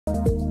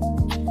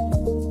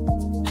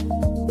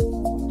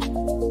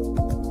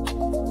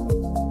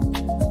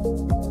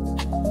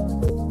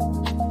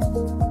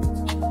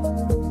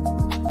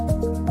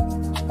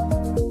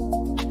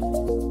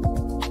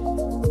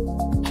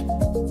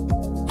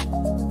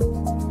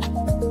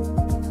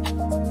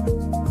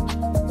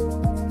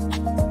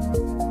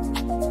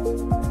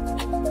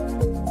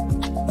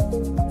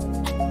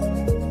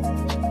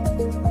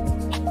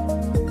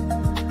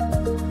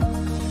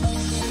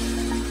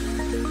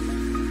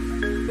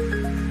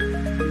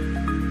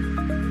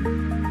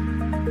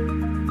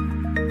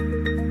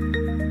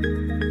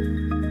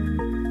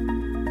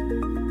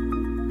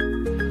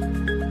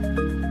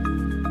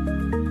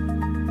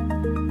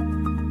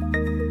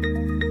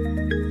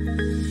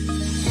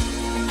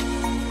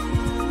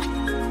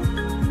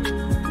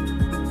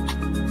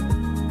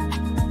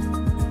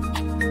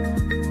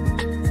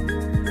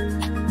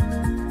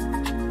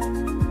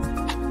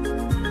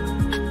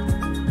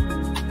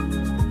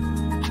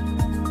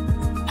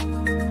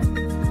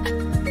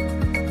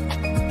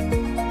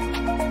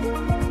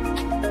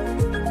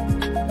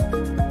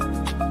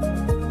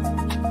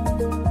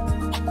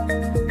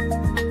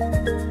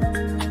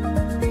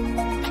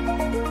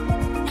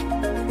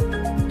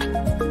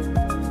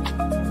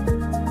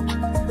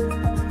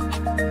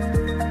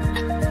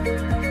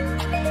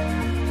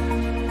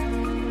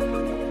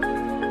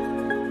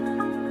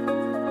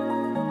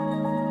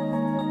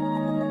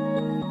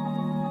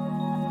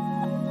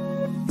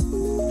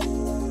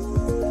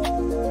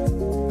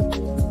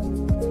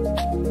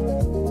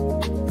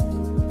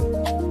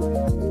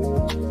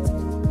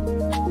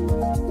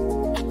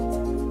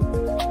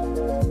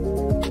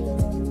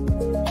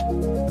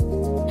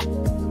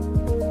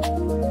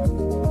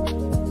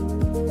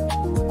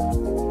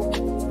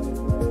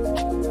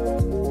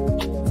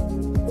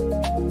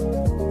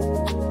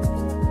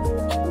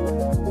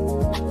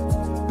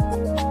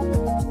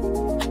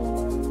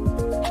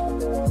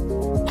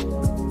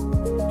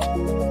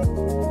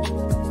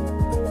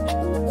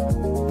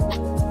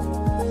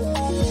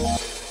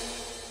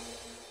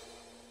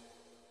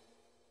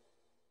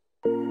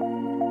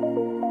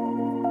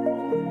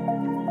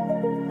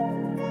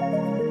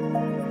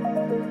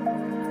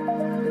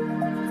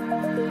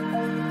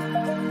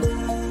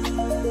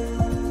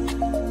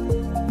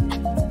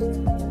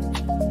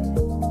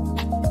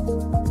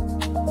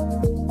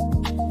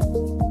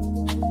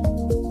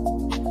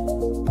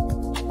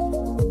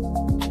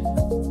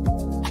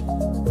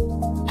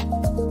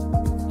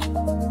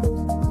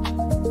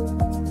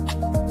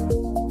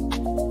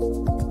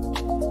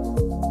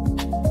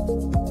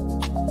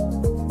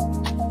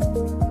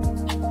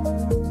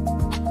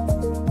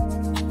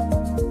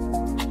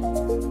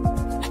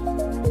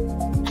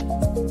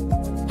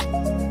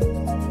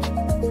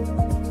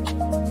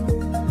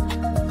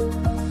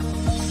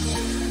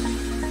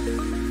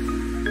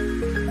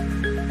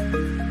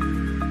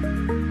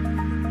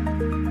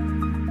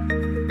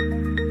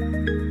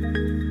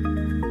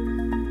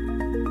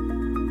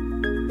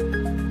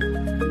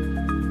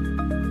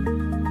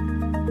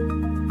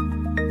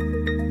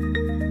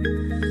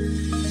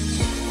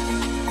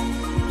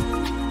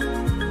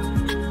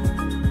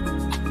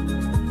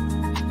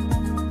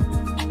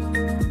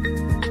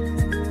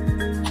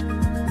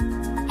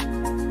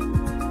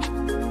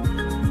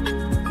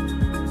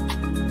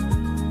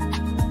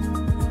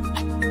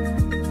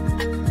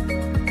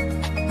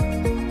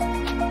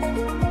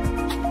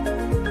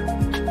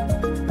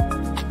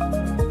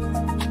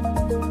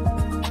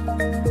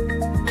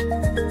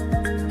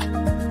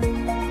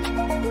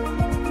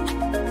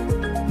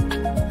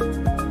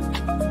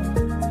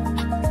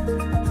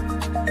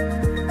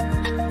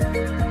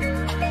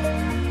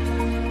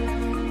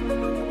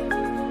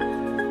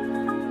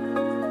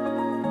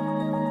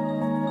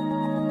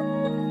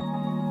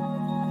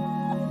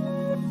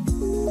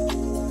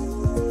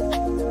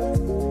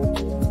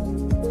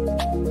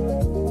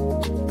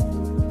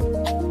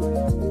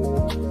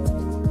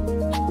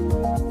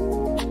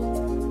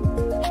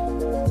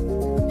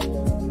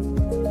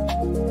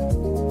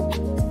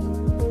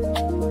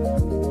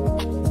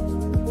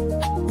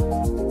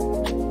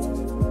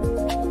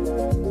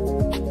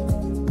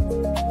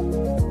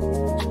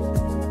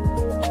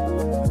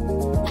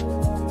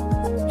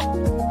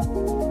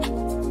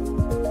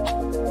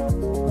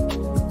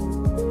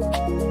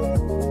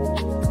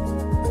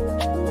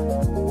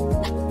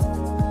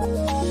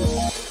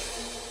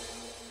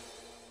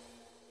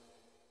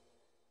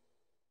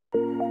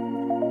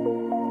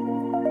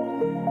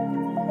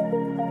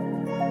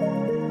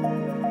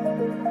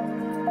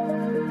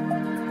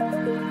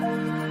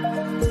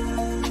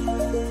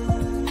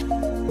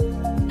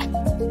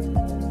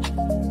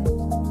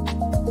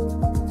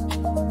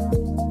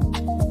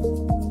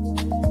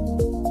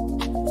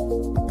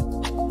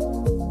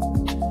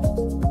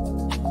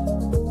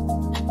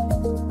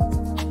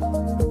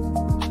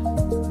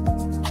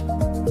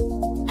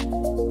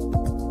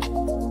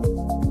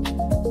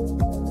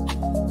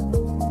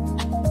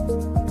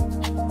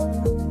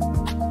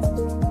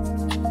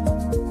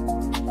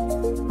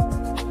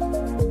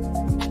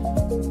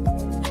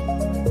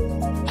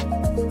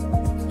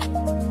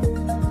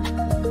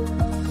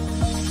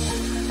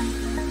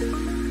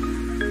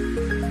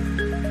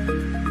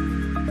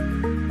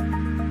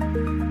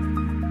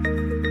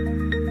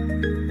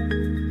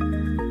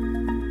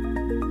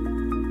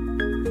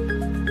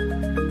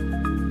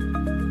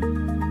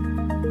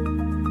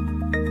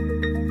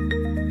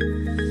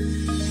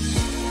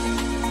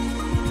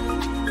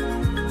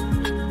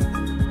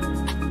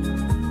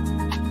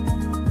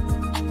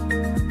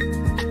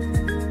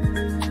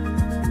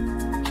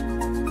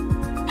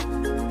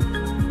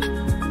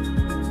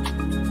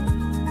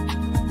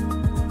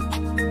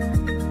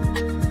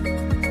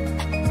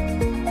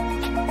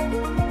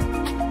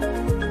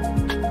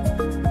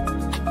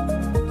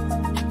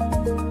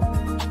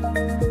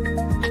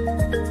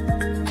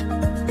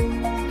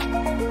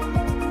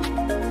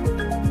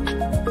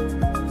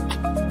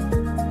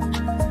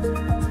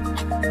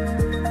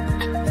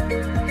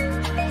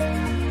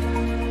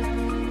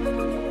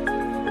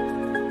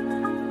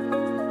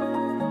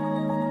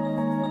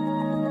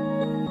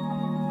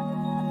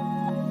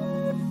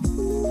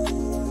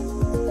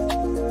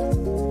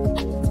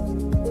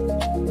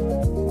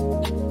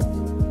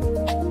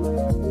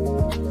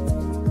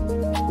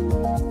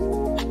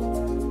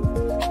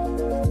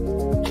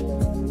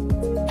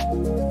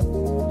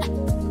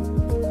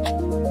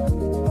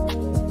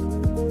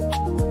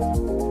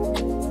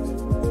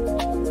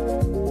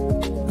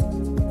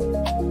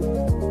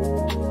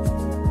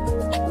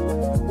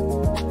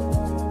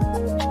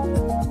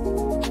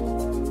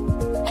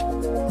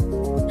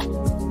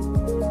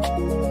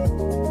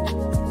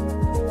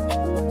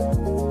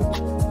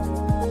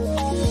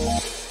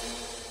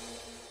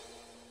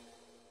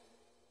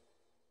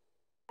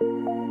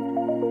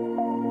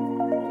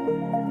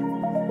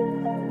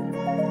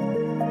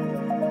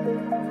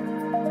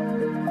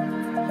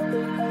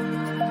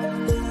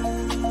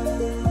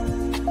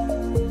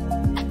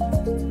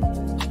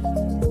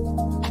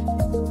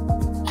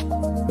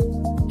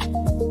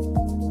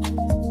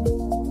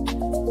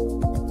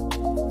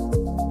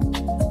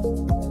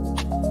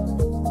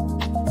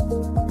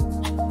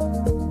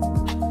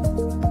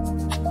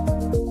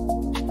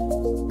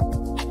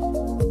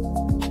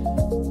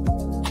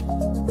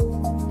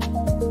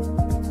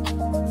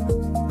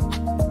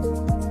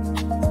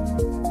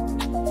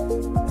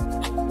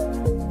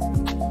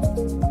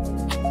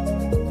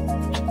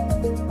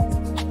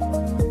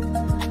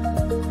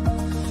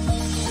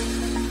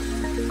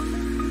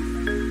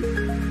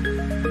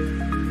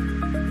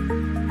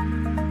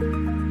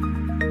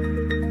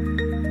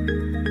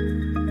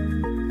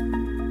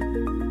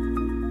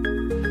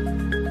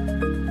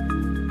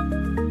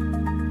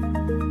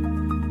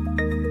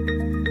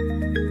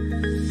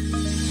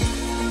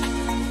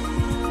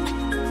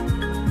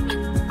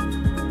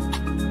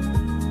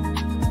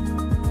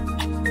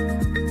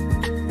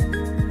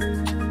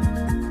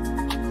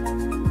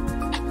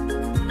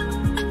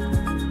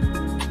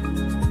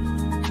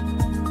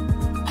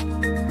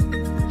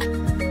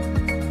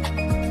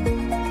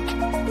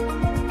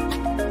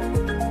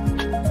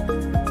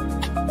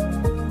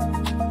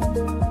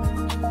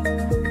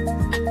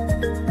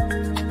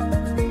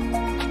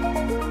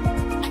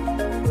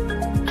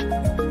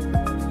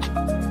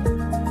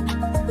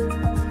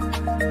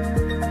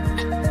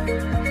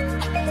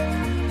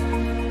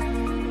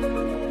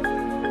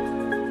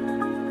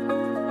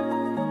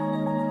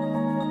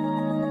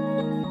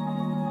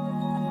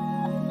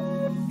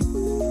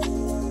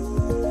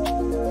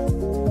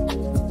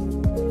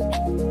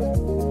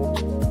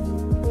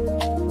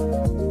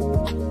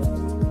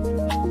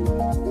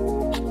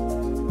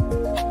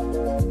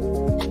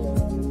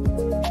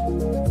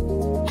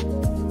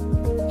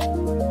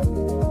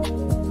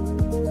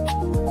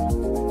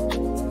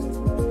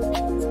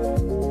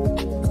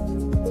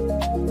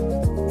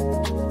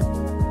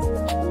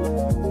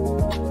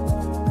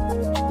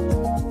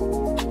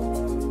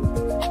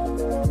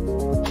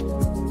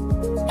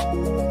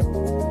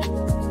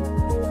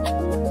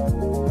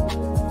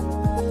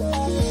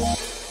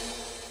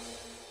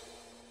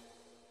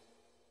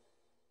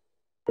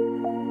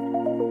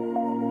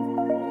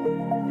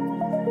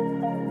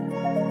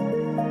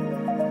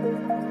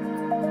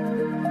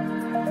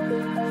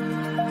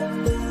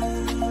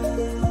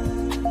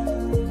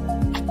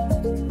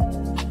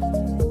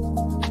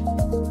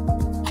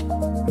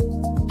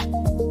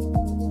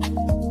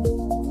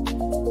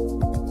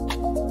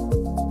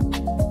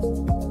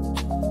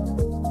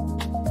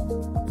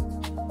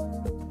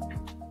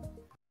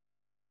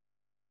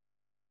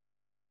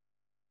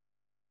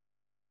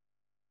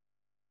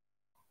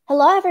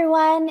Hello,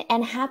 everyone,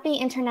 and happy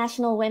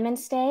International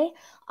Women's Day.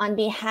 On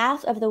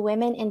behalf of the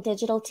Women in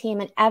Digital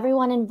team and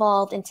everyone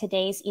involved in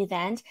today's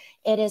event,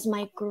 it is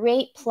my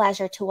great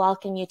pleasure to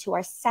welcome you to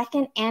our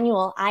second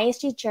annual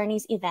ISG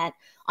Journeys event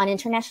on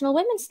International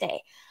Women's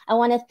Day. I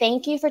want to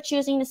thank you for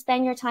choosing to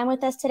spend your time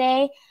with us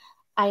today.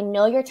 I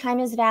know your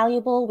time is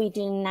valuable. We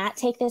do not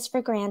take this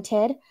for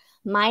granted.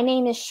 My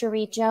name is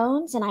Cherie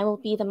Jones, and I will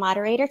be the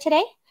moderator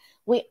today.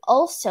 We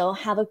also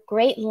have a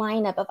great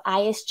lineup of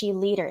ISG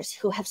leaders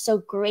who have so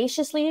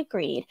graciously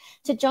agreed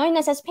to join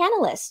us as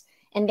panelists,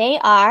 and they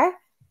are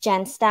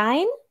Jen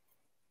Stein,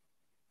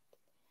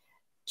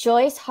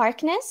 Joyce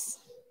Harkness,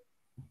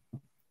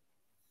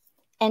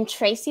 and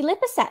Tracy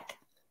Lipasek.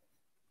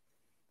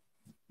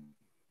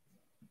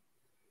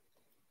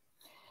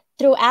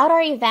 Throughout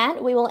our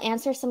event, we will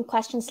answer some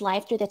questions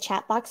live through the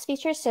chat box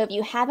feature. So if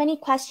you have any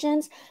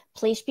questions,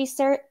 please be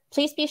sure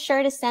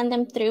to send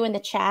them through in the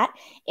chat.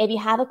 If you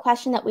have a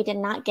question that we did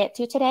not get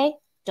to today,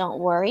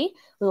 don't worry.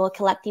 We will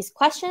collect these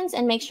questions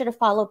and make sure to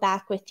follow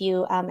back with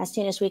you as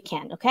soon as we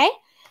can, okay?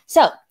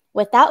 So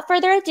without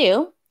further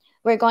ado,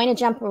 we're going to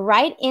jump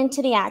right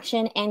into the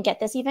action and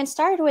get this event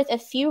started with a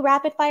few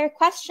rapid fire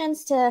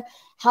questions to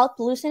help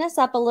loosen us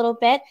up a little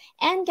bit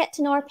and get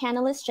to know our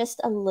panelists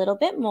just a little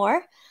bit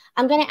more.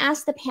 I'm going to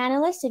ask the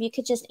panelists if you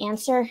could just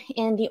answer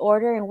in the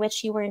order in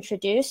which you were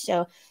introduced.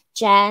 So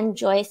Jen,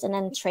 Joyce, and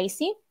then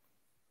Tracy.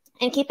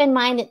 And keep in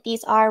mind that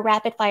these are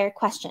rapid fire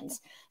questions.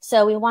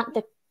 So we want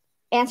the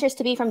answers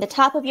to be from the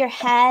top of your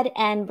head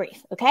and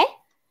brief, okay?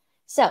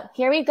 So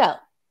here we go.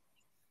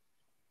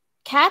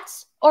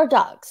 Cats or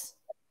dogs?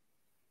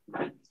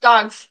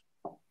 Dogs.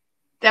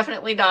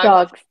 Definitely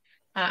dogs.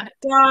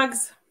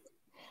 Dogs.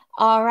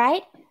 All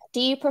right. Do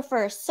you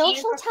prefer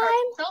social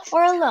time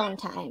or alone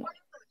time?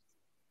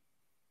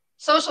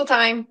 Social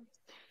time.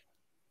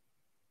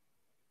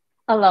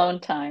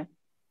 Alone time.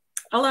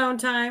 Alone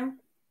time.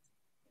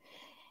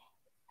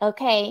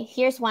 Okay,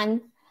 here's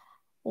one.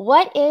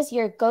 What is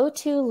your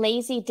go-to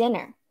lazy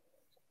dinner?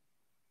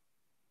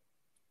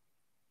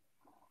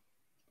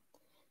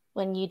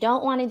 When you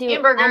don't want to do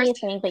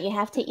anything, but you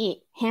have to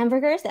eat.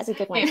 Hamburgers, that's a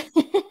good one.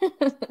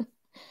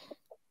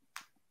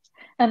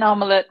 An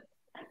omelet.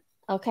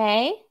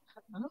 Okay.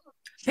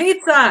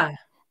 Pizza.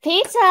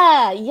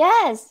 Pizza,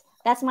 yes.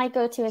 That's my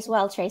go-to as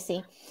well,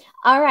 Tracy.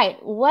 All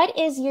right, what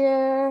is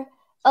your,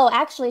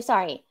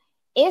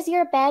 is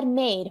your bed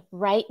made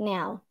right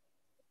now?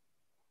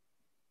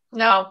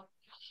 No.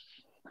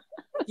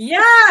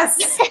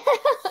 Yes.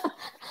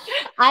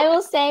 I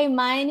will say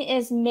mine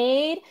is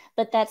made,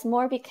 but that's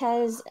more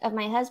because of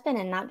my husband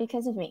and not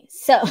because of me.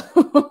 So,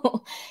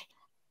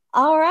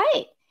 all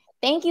right.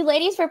 Thank you,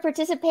 ladies, for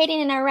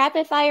participating in our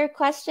rapid fire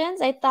questions.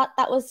 I thought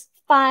that was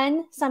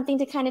fun, something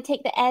to kind of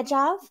take the edge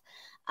off.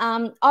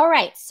 All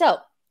right. So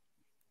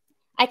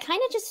I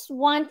kind of just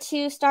want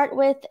to start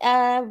with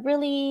a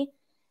really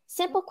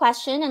simple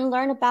question and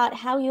learn about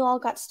how you all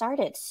got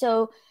started.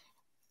 So,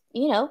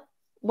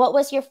 what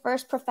was your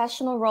first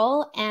professional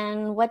role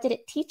and what did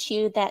it teach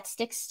you that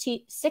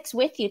sticks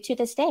with you to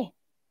this day?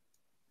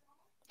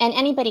 And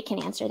anybody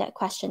can answer that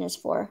question is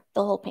for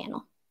the whole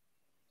panel.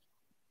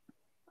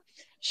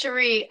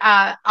 Cherie,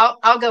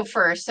 I'll go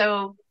first.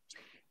 So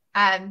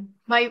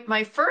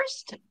my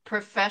first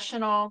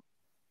professional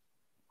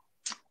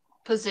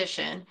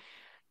position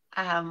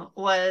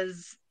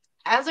was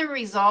as a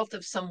result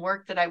of some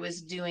work that I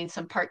was doing,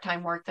 some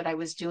part-time work that I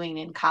was doing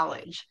in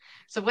college.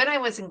 So when I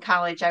was in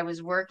college, I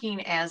was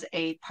working as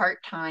a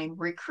part-time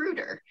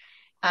recruiter.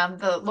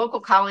 The local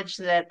college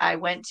that I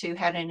went to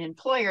had an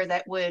employer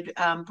that would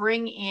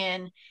bring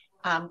in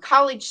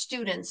college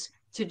students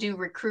to do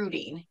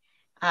recruiting.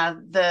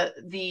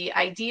 The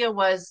idea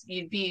was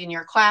you'd be in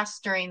your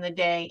class during the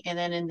day, and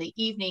then in the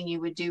evening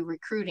you would do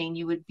recruiting.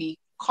 You would be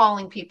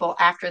calling people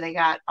after they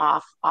got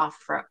off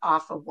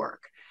of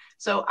work.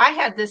 So I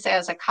had this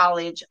as a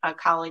college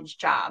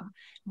job.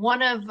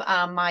 One of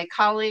my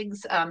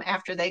colleagues,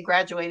 after they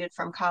graduated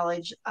from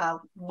college,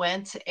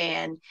 went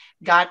and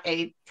got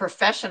a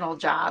professional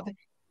job,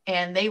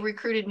 and they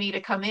recruited me to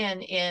come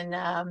in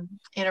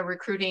a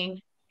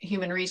recruiting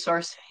human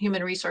resource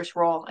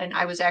role. And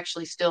I was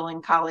actually still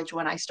in college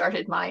when I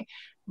started my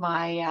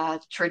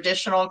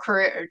traditional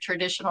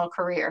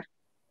career.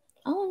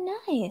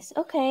 Oh, nice.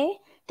 Okay.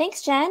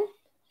 Thanks, Jen.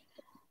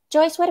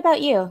 Joyce, what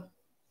about you?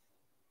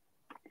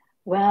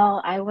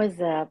 Well, I was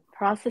a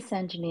process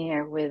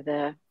engineer with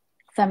a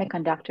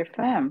semiconductor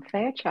firm,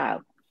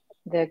 Fairchild,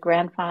 the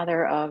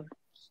grandfather of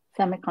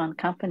semicon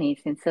companies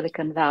in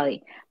Silicon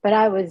Valley. But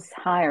I was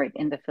hired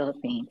in the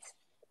Philippines.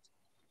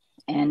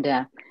 And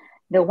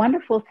the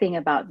wonderful thing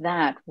about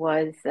that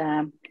was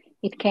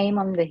it came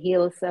on the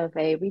heels of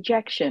a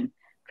rejection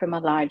from a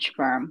large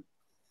firm.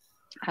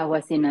 I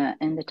was in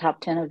the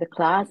top 10 of the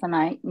class, and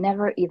I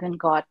never even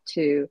got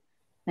to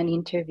an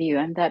interview,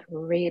 and that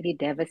really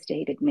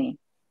devastated me.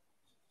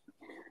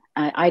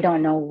 I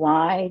don't know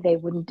why they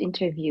wouldn't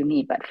interview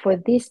me, but for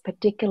this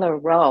particular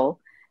role,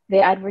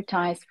 they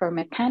advertised for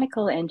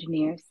mechanical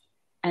engineers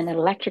and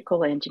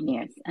electrical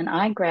engineers, and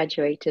I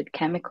graduated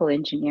chemical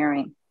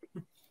engineering.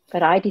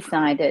 But I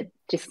decided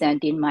to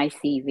send in my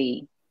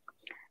CV.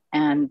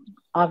 And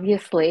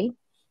obviously,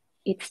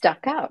 it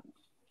stuck out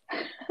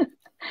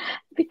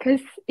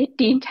because it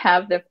didn't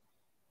have the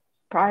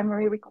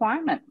primary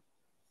requirement,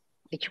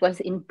 which was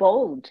in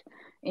bold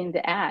in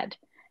the ad.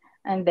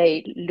 And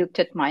they looked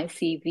at my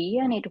CV,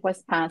 and it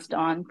was passed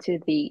on to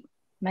the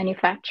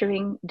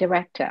manufacturing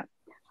director,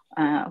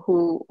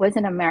 who was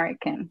an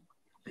American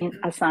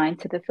assigned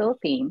to the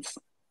Philippines.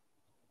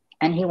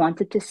 And he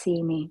wanted to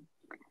see me.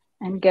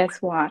 And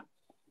guess what?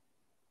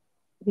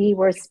 We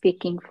were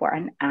speaking for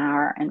an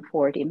hour and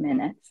 40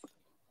 minutes.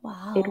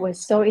 Wow. It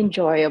was so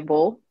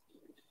enjoyable.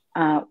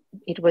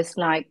 It was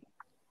like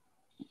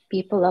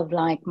people of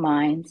like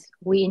minds.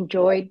 We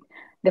enjoyed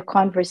the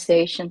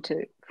conversation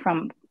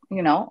from,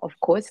 of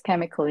course,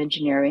 chemical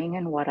engineering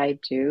and what I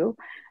do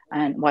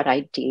and what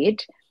I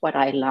did, what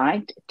I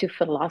liked, to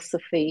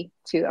philosophy,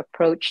 to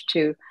approach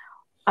to,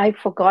 I've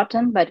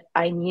forgotten, but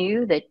I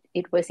knew that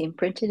it was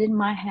imprinted in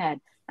my head,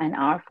 an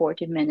hour,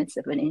 40 minutes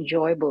of an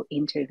enjoyable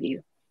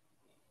interview.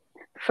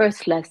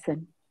 First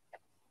lesson,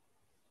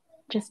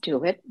 just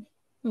do it.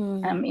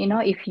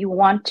 If you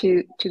want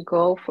to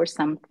go for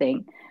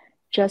something,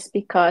 just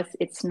because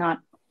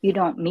you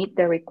don't meet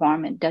the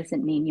requirement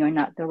doesn't mean you're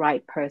not the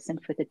right person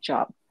for the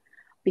job.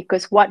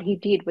 Because what he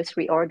did was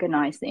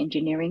reorganize the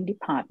engineering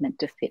department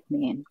to fit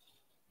me in.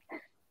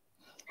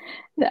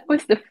 That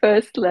was the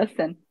first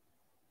lesson.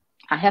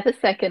 I have a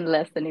second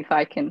lesson, if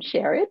I can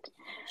share it.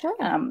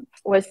 Sure.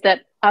 Was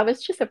that I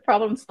was just a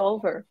problem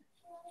solver.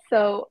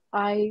 So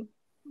I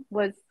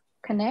was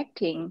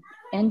connecting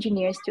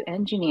engineers to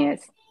engineers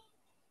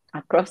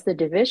across the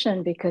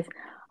division, because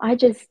I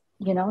just,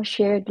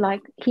 shared,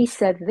 like, he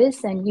said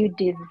this and you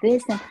did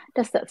this, and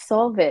does that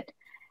solve it?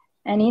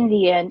 And in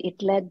the end,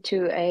 it led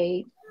to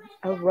a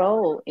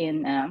role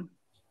in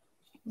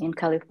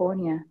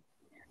California.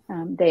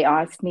 They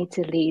asked me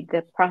to lead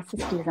the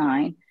process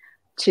design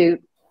to,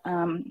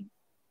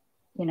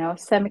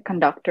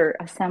 semiconductor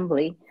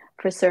assembly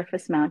for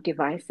surface mount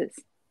devices.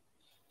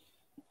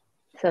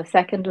 So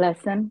second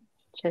lesson,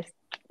 just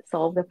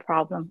solve the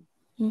problem,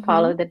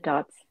 follow the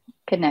dots,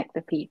 connect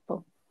the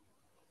people.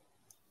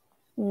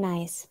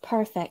 Nice.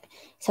 Perfect.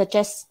 So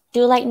just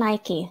do like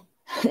Nike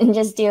and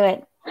just do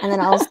it. And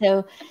then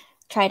also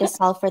try to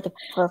solve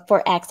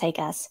for X, I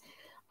guess.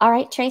 All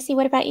right, Tracy,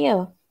 what about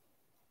you?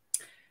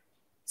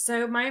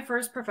 So my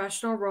first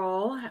professional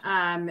role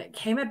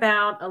came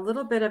about a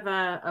little bit of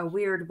a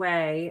weird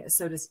way,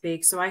 so to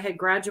speak. So I had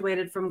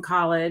graduated from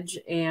college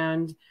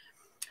and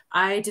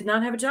I did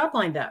not have a job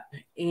lined up.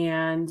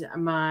 And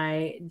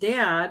my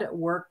dad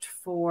worked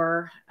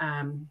for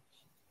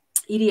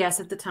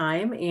EDS at the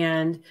time,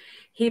 and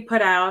he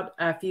put out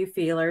a few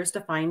feelers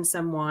to find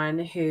someone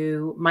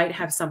who might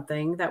have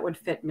something that would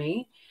fit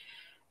me.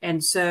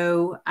 And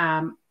so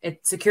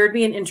it secured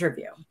me an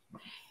interview.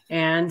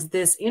 And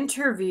this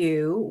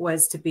interview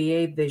was to be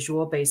a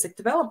Visual Basic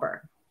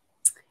developer.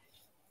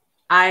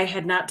 I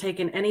had not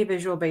taken any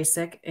Visual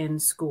Basic in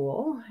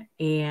school,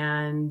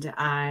 and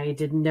I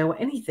didn't know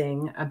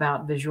anything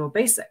about Visual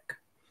Basic.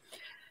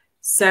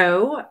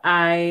 So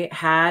I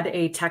had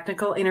a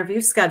technical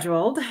interview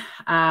scheduled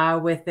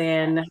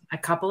within a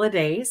couple of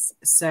days.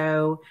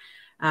 So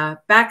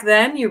back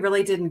then, you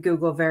really didn't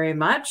Google very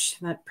much.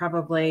 That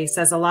probably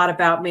says a lot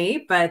about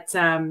me, but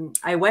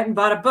I went and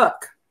bought a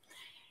book.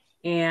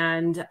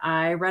 And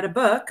I read a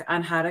book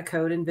on how to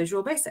code in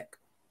Visual Basic.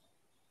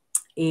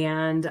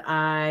 And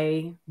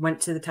I went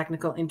to the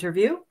technical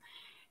interview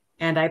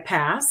and I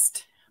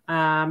passed.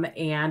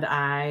 And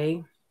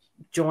I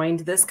joined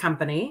this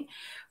company,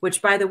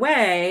 which, by the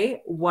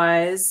way,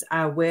 was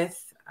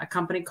with a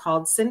company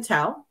called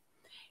Sintel.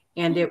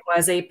 And it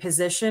was a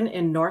position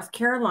in North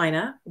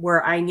Carolina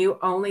where I knew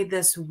only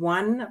this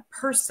one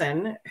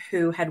person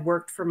who had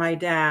worked for my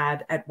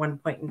dad at one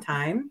point in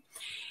time.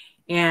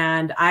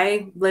 And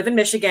I live in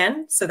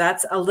Michigan, so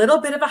that's a little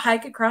bit of a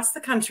hike across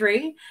the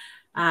country,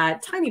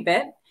 tiny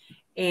bit.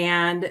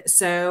 And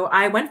so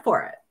I went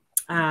for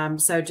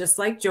it. So just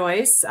like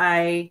Joyce,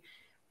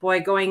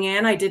 going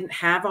in, I didn't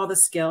have all the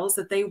skills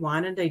that they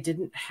wanted. I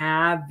didn't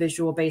have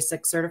Visual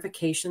Basic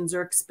certifications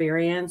or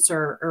experience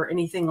or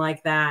anything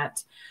like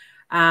that.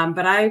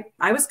 But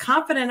I was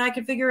confident I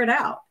could figure it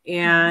out.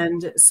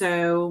 And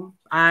so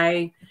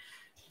I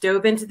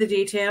dove into the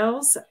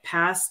details,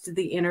 passed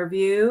the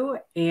interview,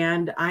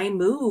 and I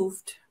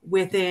moved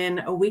within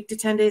a week to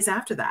 10 days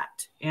after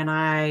that. And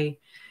I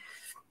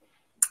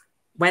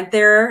went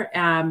there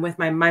with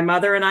my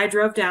mother, and I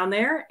drove down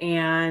there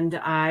and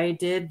I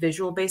did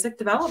Visual Basic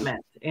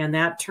development. And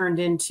that turned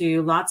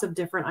into lots of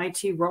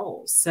different IT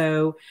roles.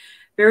 So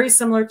very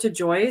similar to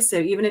Joyce. So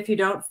even if you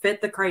don't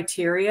fit the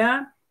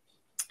criteria,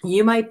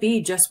 you might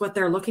be just what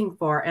they're looking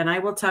for. And I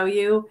will tell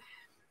you,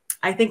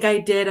 I think I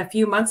did a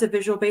few months of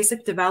Visual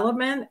Basic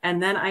development,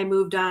 and then I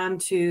moved on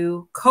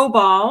to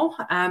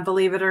COBOL,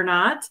 believe it or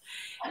not,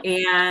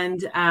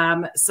 and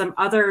some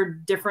other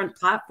different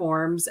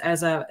platforms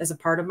as a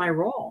part of my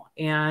role.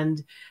 And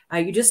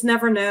you just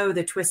never know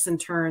the twists and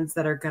turns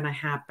that are going to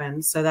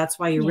happen. So that's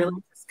why you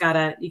really just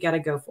gotta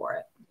go for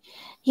it.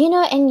 You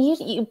know, and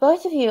you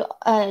both of you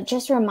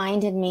just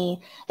reminded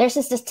me, there's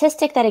a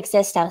statistic that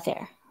exists out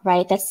there,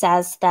 right? That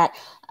says that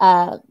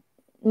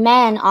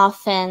men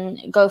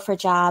often go for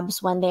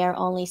jobs when they are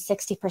only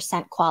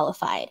 60%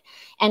 qualified.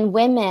 And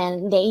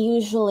women, they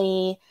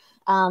usually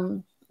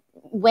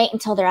wait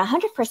until they're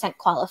 100%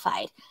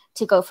 qualified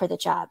to go for the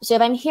job. So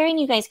if I'm hearing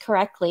you guys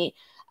correctly,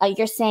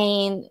 you're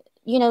saying,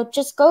 you know,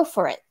 just go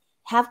for it.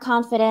 Have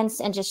confidence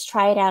and just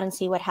try it out and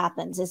see what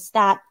happens. Is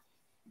that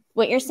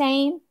what you're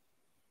saying?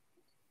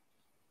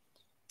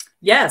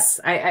 Yes,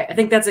 I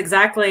think that's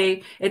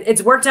exactly,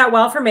 it's worked out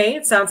well for me.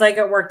 It sounds like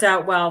it worked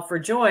out well for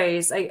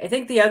Joyce. I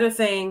think the other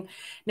thing,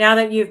 now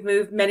that you've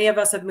moved, many of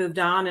us have moved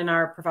on in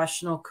our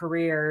professional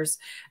careers.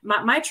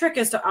 My trick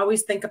is to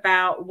always think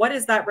about what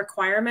is that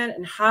requirement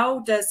and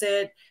how does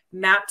it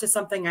map to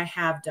something I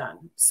have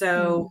done.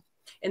 So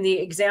in the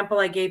example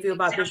I gave you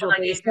about Visual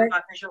Basic,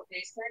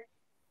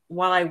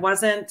 while I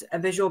wasn't a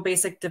Visual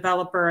Basic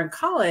developer in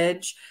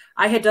college,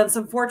 I had done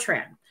some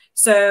Fortran.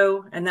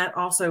 So, and that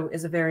also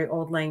is a very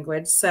old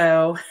language.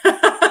 So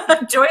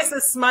Joyce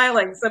is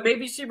smiling. So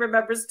maybe she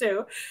remembers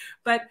too.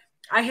 But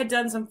I had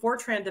done some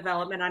Fortran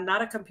development. I'm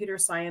not a computer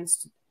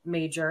science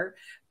major,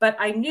 but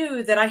I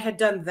knew that I had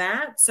done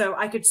that. So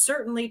I could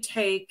certainly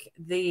take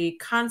the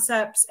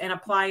concepts and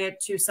apply it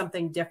to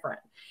something different.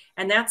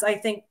 And that's, I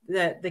think,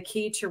 the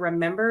key to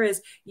remember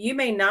is you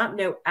may not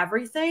know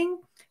everything,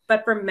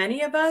 but for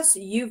many of us,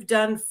 you've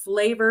done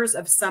flavors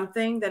of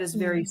something that is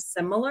very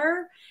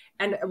similar.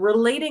 And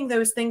relating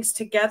those things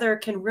together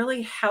can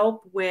really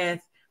help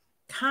with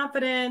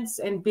confidence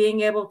and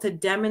being able to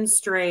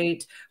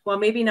demonstrate, well,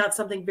 maybe not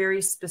something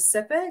very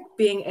specific,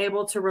 being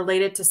able to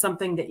relate it to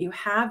something that you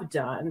have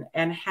done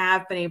and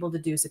have been able to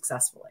do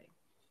successfully.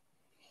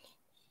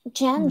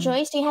 Jen,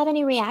 Joyce, do you have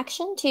any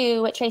reaction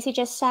to what Tracy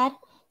just said?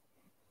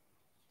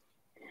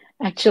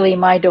 Actually,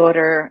 my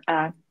daughter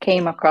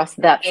came across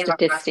that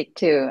statistic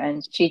too,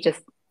 and she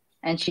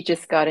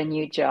just got a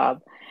new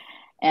job.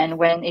 And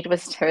when it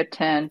was her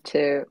turn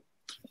to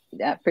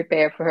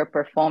prepare for her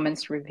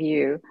performance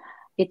review,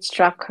 it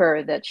struck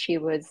her that she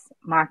was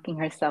marking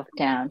herself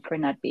down for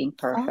not being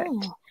perfect.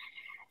 Oh.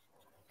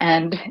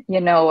 And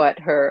you know what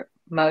her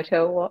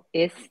motto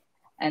is?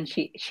 And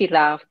she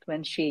laughed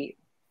when she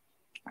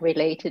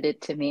related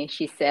it to me.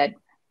 She said,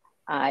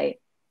 I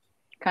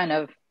kind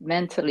of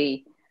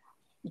mentally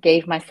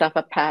gave myself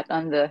a pat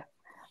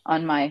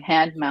on my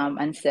hand, Mom,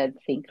 and said,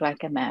 think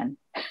like a man.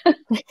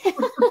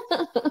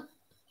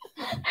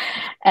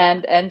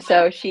 And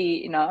so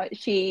she, you know,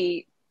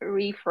 she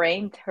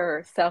reframed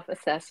her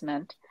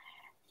self-assessment,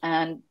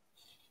 and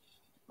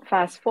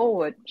fast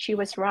forward, she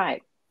was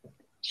right.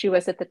 She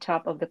was at the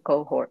top of the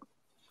cohort.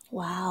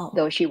 Wow.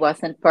 Though she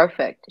wasn't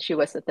perfect, she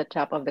was at the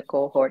top of the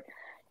cohort.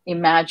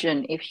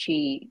 Imagine if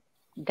she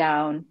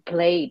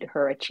downplayed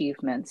her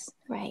achievements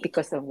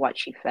because of what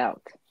she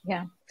felt.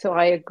 Yeah. So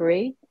I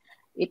agree.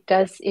 It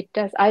does.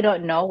 I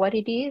don't know what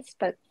it is,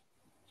 but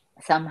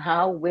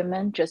somehow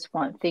women just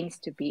want things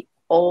to be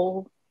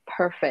all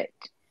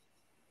perfect,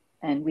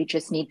 and we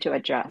just need to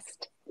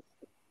adjust.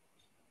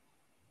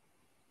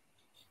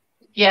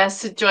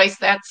 Yes, Joyce,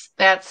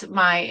 that's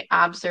my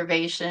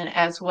observation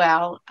as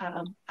well.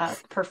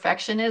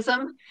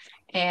 Perfectionism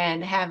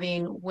and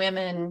having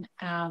women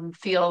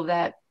feel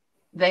that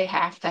they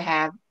have to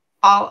have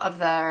all of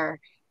their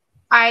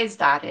I's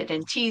dotted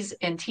and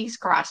T's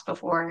crossed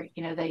before,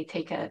 you know, they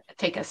take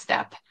a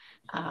step.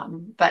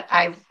 But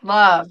I've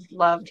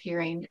loved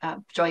hearing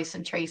Joyce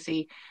and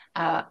Tracy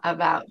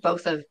about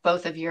both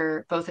of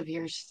your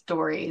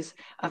stories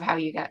of how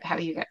you got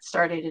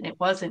started, and it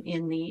wasn't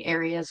in the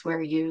areas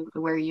where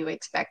you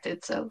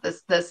expected. So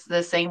this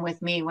the same with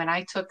me. When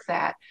I took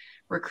that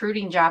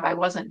recruiting job, I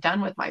wasn't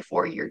done with my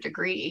 4-year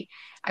degree.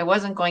 I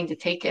wasn't going to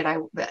take it. I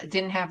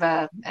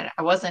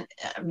wasn't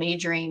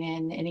majoring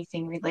in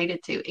anything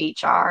related to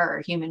HR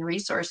or human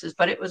resources,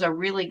 but it was a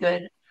really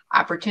good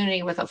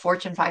opportunity with a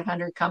Fortune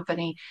 500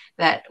 company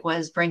that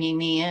was bringing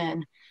me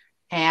in.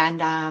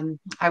 And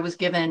I was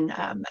given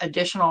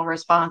additional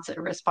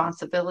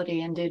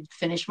responsibility and did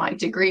finish my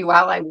degree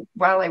while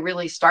I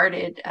really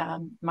started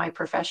my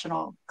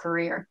professional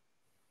career.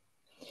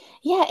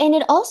 Yeah, and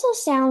it also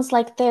sounds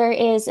like there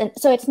is,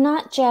 so it's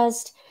not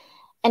just,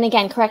 and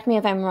again, correct me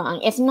if I'm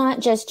wrong, it's not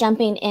just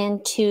jumping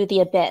into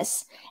the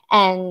abyss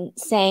and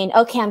saying,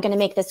 okay, I'm going to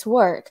make this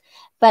work,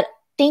 but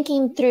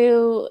thinking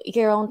through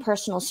your own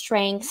personal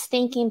strengths,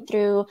 thinking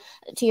through,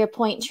 to your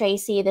point,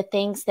 Tracy, the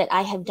things that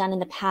I have done in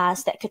the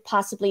past that could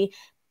possibly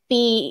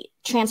be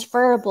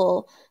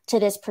transferable to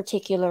this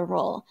particular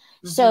role.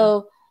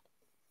 So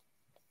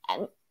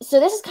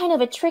this is kind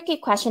of a tricky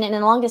question, and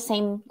along the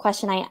same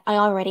question I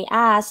already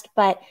asked,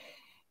 but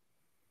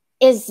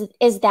is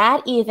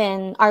that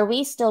even, are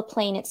we still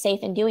playing it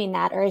safe in doing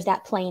that, or is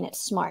that playing it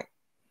smart?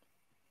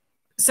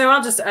 So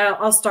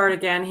I'll start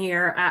again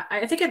here.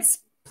 I think it's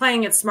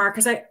playing it smart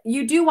because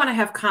you do want to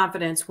have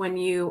confidence when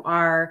you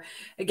are,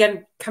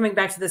 again, coming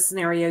back to the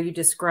scenario you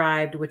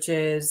described, which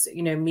is,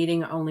 you know,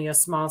 meeting only a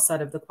small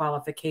set of the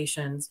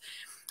qualifications.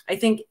 I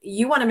think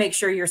you want to make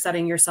sure you're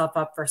setting yourself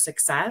up for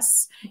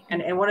success.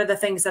 And one of the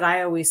things that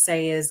I always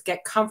say is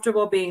get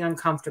comfortable being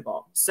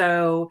uncomfortable.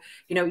 So,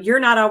 you're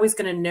not always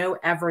going to know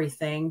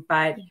everything,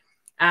 but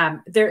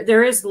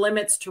there is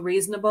limits to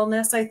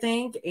reasonableness, I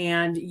think,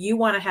 and you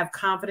want to have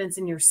confidence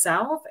in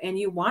yourself and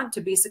you want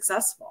to be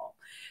successful.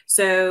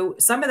 So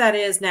some of that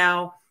is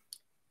now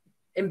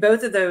in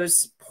both of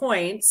those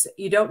points,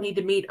 you don't need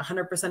to meet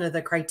 100% of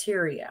the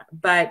criteria,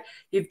 but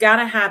you've got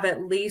to have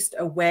at least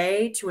a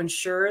way to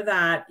ensure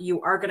that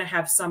you are going to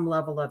have some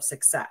level of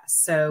success.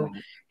 So,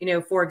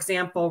 for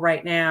example,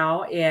 right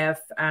now, if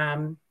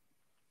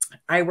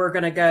I were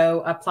going to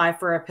go apply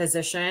for a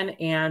position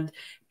and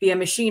be a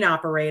machine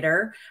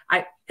operator,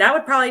 that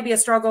would probably be a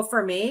struggle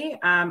for me.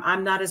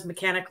 I'm not as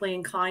mechanically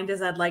inclined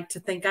as I'd like to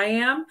think I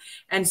am.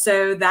 And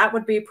so that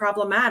would be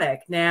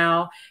problematic.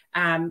 Now,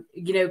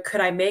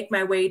 could I make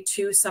my way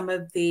to some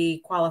of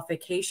the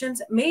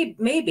qualifications?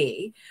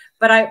 Maybe,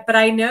 but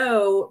I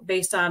know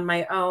based on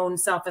my own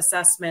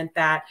self-assessment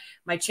that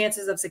my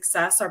chances of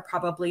success are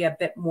probably a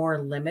bit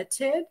more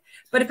limited.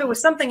 But if it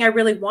was something I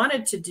really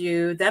wanted to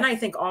do, then I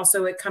think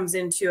also it comes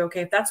into,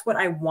 okay, if that's what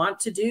I want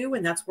to do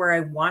and that's where I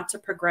want to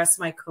progress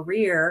my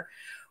career,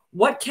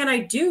 what can I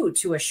do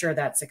to assure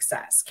that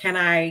success? Can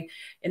I,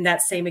 in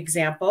that same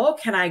example,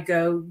 can I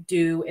go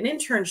do an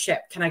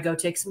internship? Can I go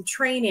take some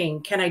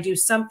training? Can I do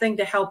something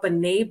to help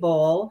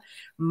enable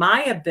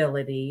my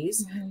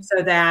abilities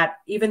so that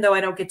even though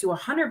I don't get to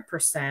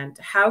 100%,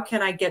 how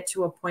can I get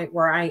to a point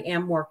where I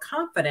am more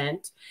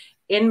confident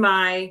in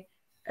my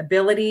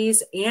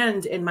abilities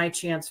and in my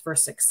chance for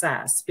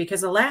success?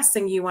 Because the last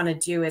thing you want to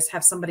do is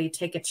have somebody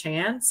take a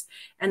chance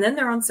and then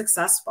they're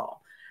unsuccessful.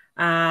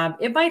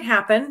 It might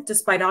happen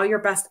despite all your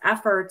best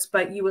efforts,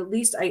 but you at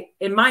least,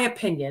 in my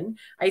opinion,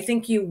 I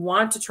think you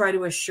want to try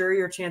to assure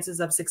your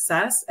chances of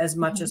success as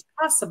much as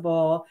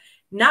possible,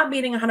 not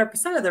meeting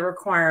 100% of the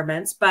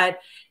requirements, but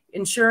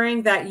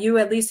ensuring that you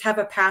at least have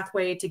a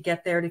pathway to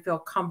get there to feel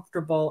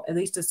comfortable, at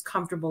least as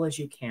comfortable as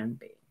you can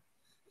be.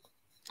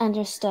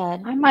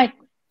 Understood. I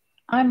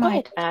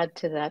might add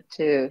to that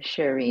too,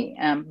 Sherry,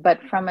 but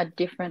from a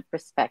different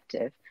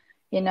perspective.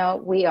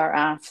 We are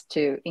asked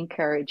to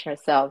encourage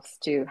ourselves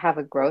to have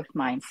a growth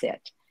mindset.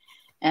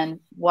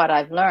 And what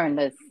I've learned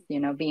is,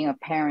 being a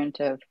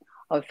parent of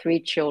 3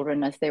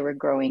 children as they were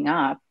growing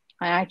up,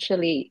 I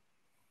actually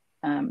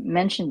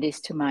mentioned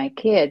this to my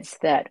kids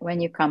that when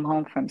you come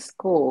home from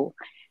school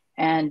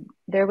and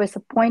there was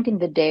a point in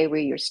the day where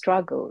you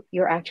struggle,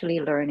 you're actually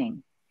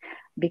learning,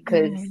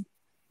 because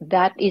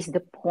that is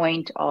the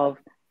point of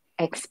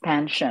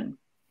expansion.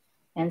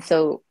 And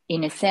so,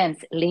 in a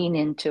sense, lean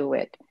into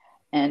it.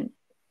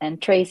 And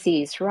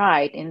Tracy is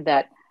right in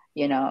that,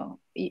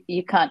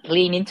 you can't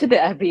lean into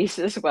the abyss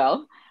as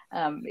well.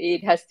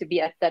 It has to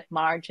be at that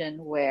margin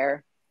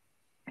where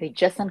you're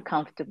just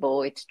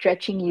uncomfortable. It's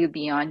stretching you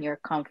beyond your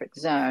comfort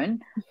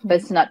zone, but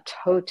it's not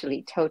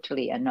totally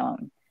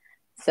unknown.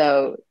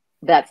 So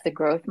that's the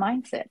growth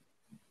mindset.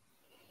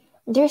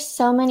 There's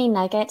so many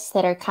nuggets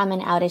that are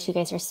coming out as you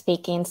guys are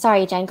speaking.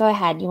 Sorry, Jen, go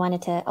ahead. You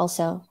wanted to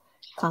also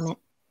comment.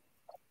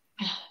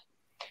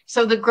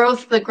 So the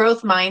growth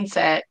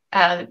mindset,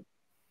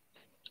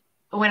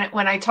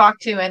 when I talk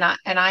to, and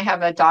I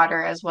have a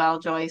daughter as well,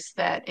 Joyce,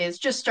 that is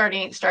just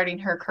starting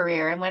her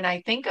career. And when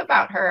I think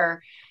about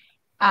her,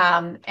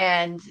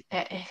 and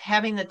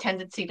having the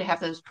tendency to have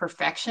those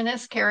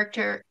perfectionist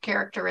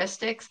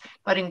characteristics,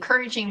 but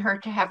encouraging her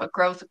to have a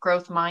growth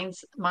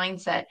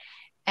mindset,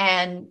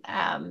 and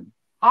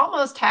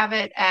almost have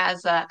it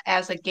as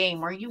a game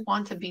where you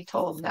want to be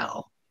told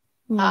no.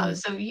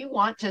 So you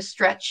want to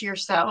stretch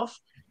yourself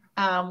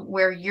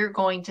where you're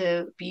going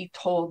to be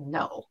told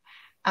no.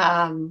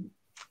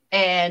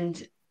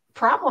 And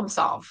problem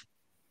solve,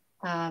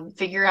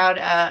 figure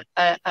out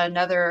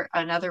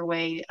another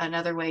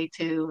way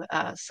to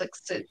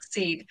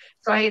succeed.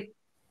 So I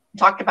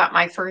talked about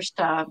my first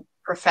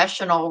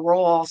professional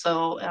role.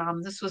 So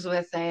this was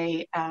with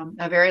a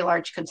very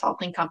large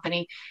consulting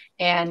company,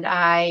 and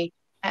I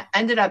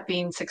ended up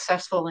being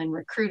successful in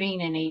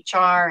recruiting and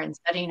HR and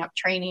setting up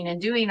training and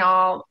doing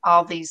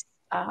all these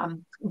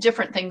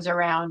different things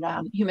around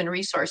human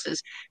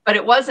resources, but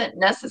it wasn't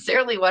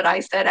necessarily what I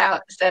set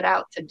out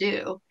to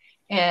do.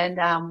 And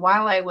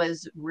while I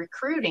was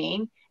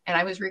recruiting, and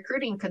I was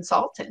recruiting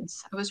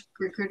consultants,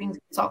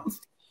 to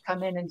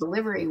come in and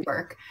delivery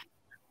work.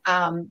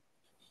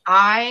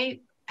 I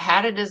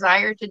had a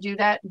desire to do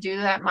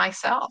that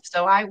myself.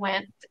 So I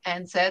went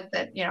and said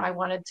that, I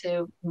wanted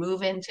to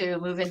move into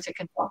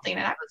consulting,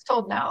 and I was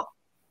told no.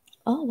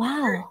 Oh,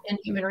 wow. In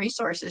human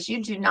resources,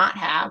 you do not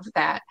have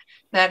that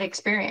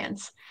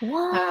experience.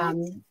 What?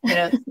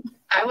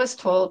 I was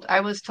told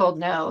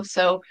no.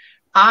 So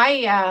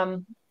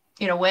I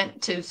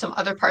went to some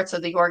other parts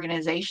of the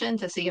organization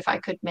to see if I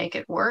could make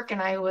it work,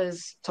 and I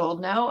was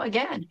told no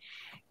again.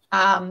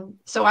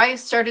 So I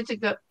started to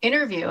go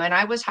interview, and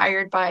I was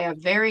hired by a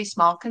very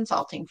small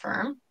consulting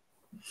firm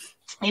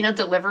in a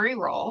delivery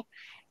role.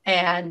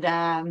 And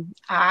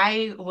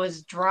I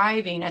was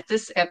driving at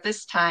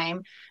this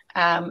time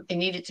I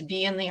needed to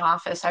be in the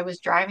office. I was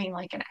driving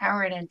like an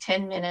hour and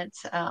 10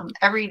 minutes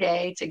every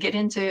day to get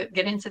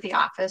into the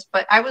office,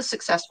 but I was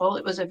successful.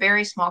 It was a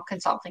very small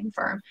consulting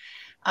firm.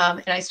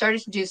 And I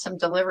started to do some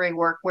delivery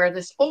work where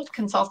this old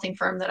consulting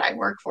firm that I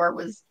worked for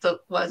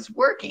was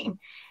working.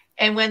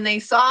 And when they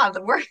saw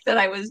the work that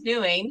I was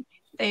doing,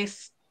 they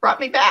brought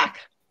me back.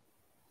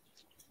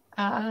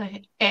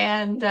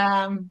 And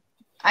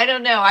I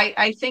don't know.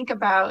 I think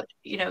about,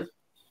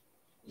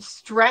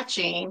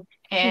 stretching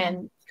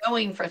and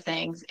going for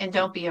things, and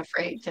don't be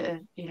afraid to,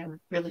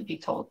 really be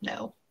told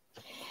no.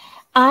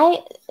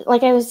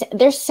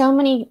 There's so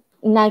many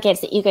nuggets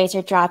that you guys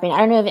are dropping. I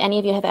don't know if any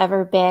of you have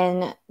ever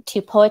been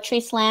to poetry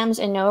slams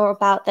and know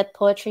about the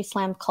poetry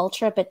slam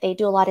culture, but they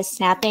do a lot of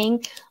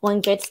snapping when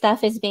good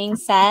stuff is being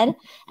said.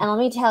 And let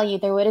me tell you,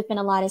 there would have been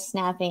a lot of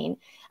snapping.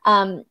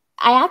 I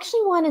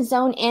actually want to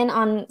zone in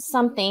on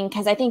something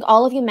because I think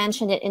all of you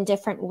mentioned it in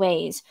different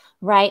ways,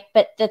 right?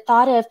 But the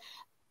thought of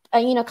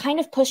kind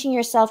of pushing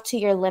yourself to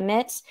your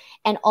limits,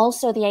 and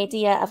also the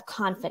idea of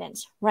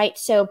confidence, right?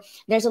 So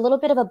there's a little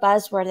bit of a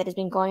buzzword that has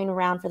been going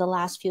around for the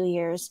last few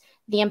years,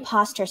 the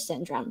imposter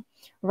syndrome,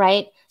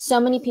 right? So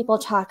many people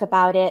talk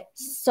about it.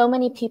 So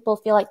many people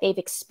feel like they've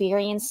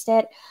experienced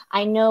it.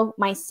 I know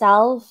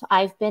myself,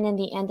 I've been in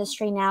the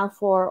industry now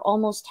for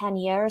almost 10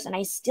 years, and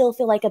I still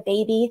feel like a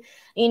baby.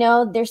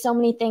 There's so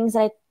many things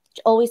that I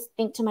always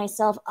think to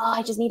myself, oh,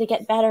 I just need to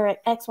get better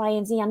at X, Y,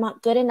 and Z. I'm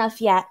not good enough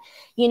yet.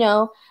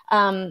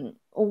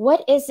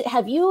 What is it?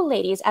 Have you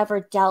ladies ever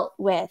dealt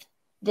with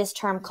this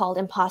term called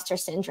imposter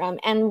syndrome?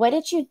 And what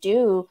did you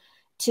do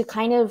to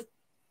kind of,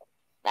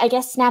 I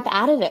guess, snap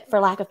out of it, for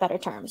lack of better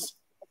terms?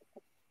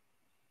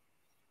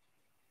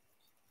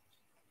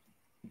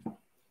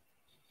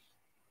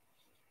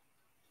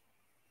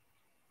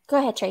 Go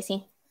ahead,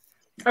 Tracy.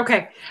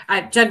 Okay.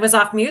 Jen was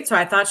off mute, so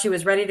I thought she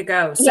was ready to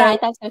go. So, yeah, I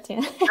thought so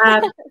too.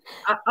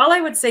 All I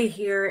would say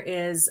here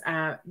is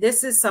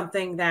this is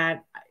something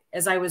that,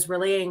 as I was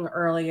relaying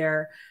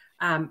earlier,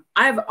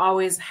 I've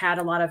always had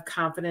a lot of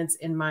confidence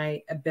in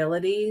my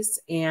abilities,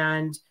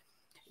 and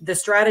the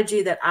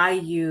strategy that I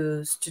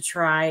use to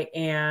try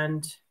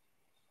and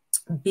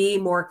be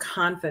more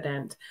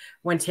confident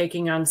when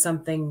taking on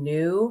something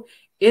new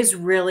is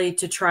really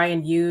to try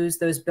and use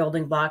those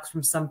building blocks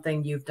from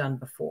something you've done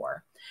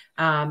before.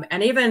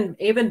 And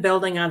even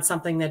building on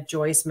something that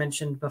Joyce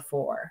mentioned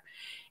before.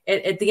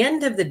 At the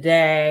end of the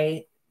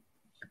day,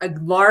 a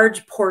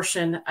large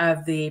portion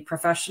of the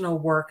professional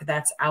work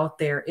that's out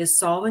there is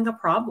solving a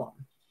problem.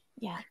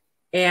 Yeah.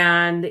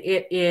 And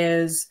it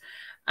is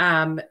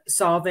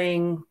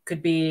solving,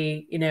 could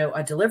be,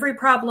 a delivery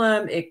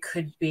problem. It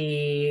could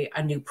be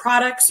a new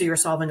product. So you're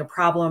solving a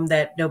problem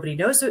that nobody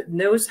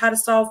knows how to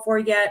solve for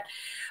yet,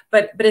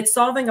 but it's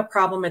solving a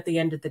problem at the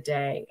end of the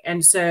day.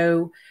 And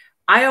so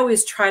I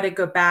always try to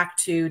go back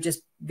to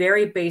just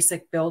very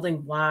basic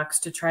building blocks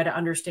to try to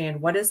understand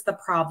what is the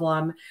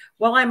problem.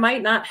 While I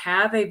might not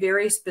have a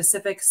very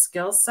specific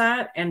skill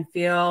set and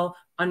feel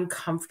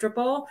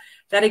uncomfortable,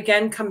 that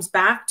again comes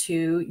back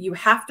to, you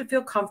have to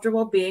feel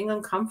comfortable being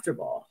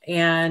uncomfortable.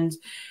 And,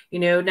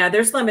 now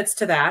there's limits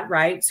to that,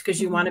 right? Because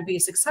you want to be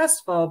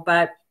successful,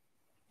 but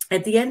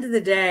at the end of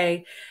the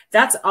day,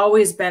 that's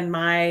always been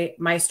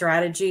my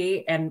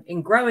strategy. And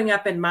in growing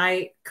up in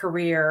my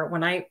career,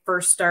 when I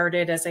first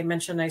started, as I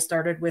mentioned, I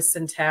started with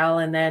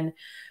Centel, and then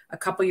a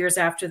couple years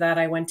after that,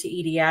 I went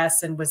to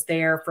EDS and was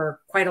there for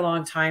quite a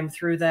long time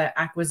through the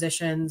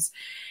acquisitions.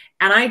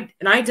 And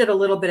I did a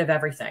little bit of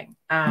everything.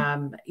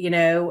 I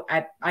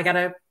got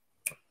a,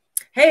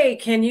 hey,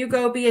 can you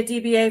go be a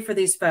DBA for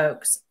these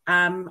folks?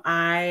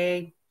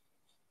 I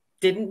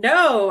didn't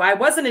know, I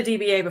wasn't a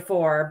DBA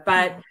before,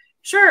 but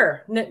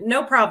sure,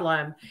 no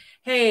problem.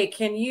 Hey,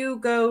 can you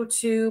go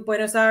to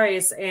Buenos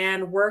Aires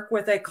and work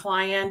with a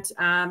client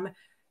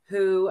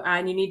who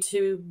and you need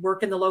to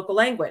work in the local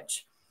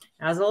language?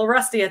 I was a little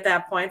rusty at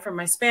that point from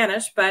my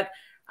Spanish, but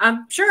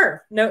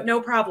sure,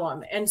 no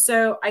problem. And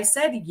so I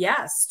said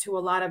yes to a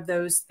lot of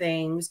those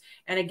things.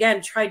 And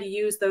again, tried to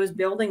use those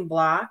building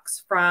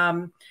blocks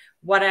from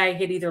what I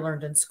had either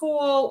learned in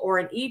school or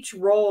in each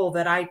role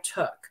that I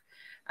took.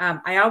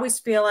 I always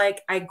feel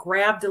like I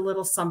grabbed a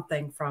little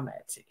something from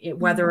it,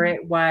 whether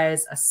it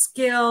was a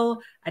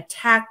skill, a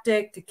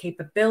tactic, a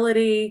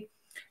capability,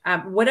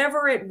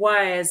 whatever it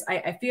was.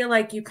 I feel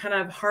like you kind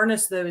of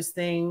harness those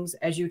things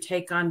as you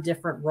take on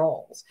different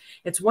roles.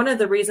 It's one of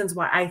the reasons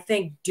why I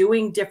think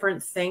doing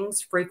different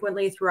things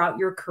frequently throughout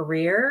your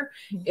career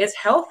is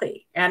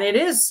healthy. And it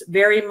is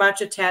very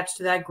much attached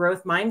to that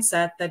growth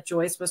mindset that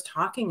Joyce was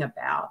talking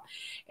about.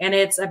 And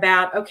it's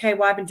about, okay,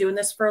 well, I've been doing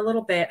this for a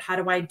little bit. How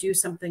do I do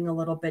something a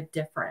little bit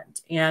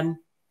different? And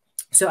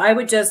so I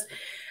would say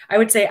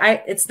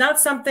it's not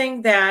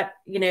something that,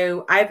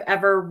 I've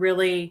ever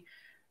really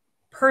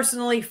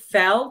personally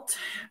felt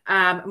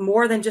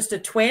more than just a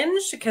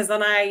twinge, because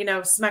then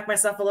I, smack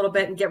myself a little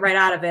bit and get right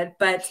out of it.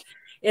 But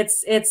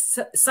it's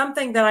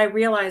something that I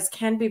realize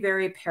can be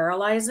very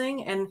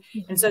paralyzing. And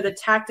so the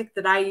tactic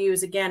that I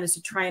use, again, is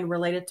to try and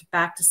relate it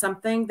back to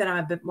something that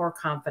I'm a bit more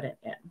confident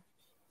in.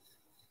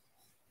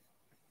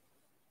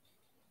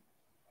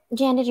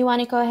 Jan, did you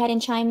want to go ahead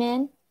and chime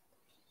in?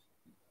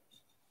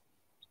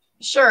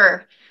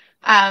 Sure.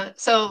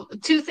 So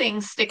two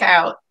things stick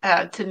out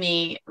to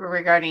me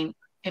regarding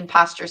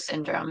imposter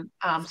syndrome.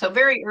 So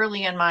very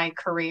early in my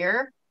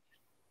career,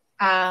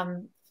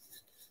 um,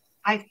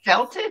 I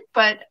felt it,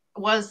 but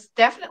was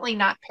definitely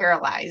not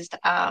paralyzed.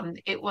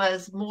 It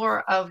was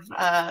more of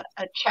a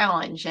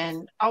challenge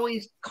and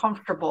always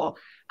comfortable.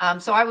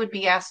 So I would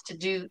be asked to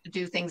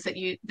do things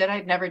that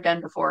I'd never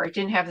done before. I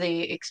didn't have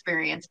the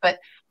experience, but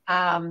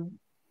um,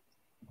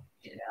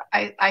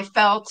 I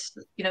felt,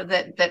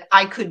 that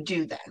I could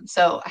do them.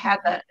 So I had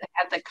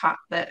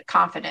the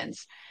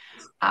confidence.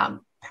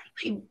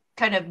 Probably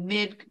kind of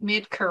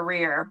mid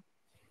career,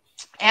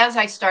 as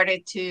I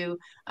started to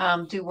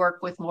do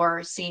work with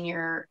more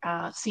senior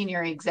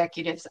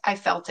executives, I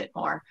felt it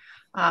more.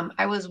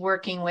 I was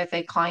working with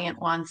a client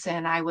once,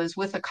 and I was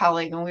with a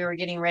colleague, and we were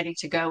getting ready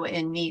to go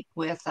and meet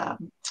with a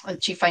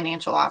chief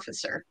financial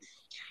officer.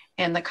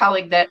 And the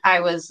colleague that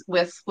I was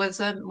with was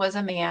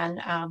a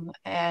man,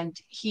 and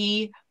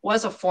he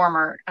was a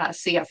former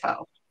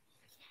CFO.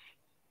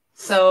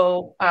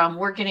 So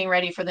we're getting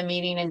ready for the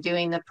meeting and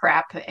doing the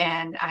prep,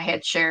 and I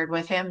had shared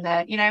with him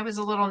that I was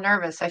a little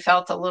nervous. I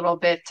felt a little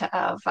bit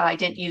of, I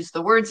didn't use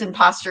the words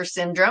imposter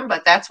syndrome,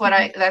 but that's what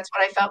I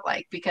felt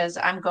like, because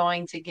I'm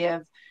going to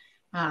give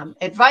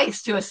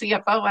advice to a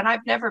CFO, and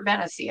I've never been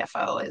a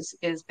CFO.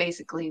 Is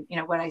basically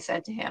what I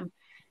said to him.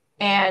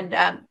 And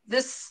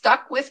this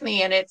stuck with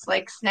me, and it's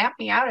like snapped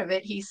me out of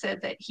it. He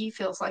said that he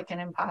feels like an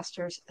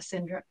imposter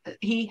syndrome.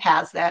 He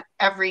has that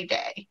every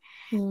day.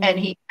 And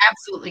he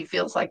absolutely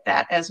feels like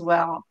that as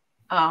well,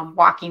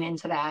 walking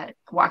into that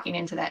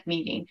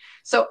meeting.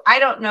 So I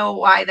don't know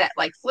why that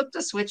like flipped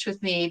a switch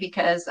with me,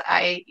 because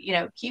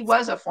he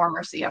was a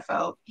former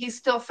CFO. He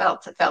still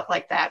felt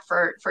like that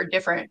for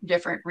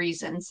different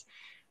reasons.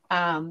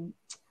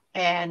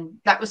 And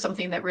that was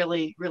something that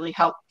really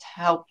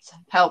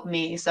helped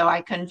me. So I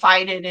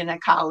confided in a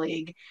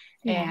colleague,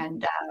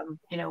 and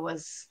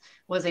was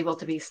able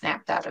to be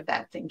snapped out of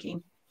that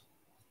thinking.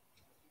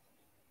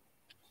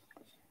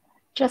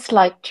 Just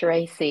like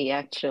Tracy,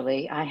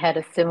 actually, I had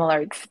a similar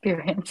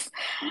experience.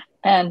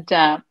 And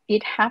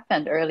it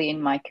happened early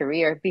in my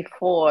career,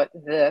 before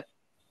the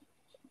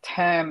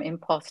term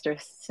imposter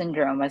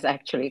syndrome was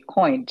actually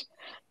coined.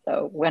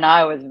 So when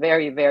I was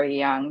very, very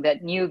young,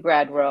 that new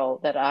grad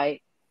role that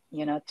I,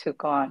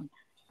 took on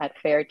at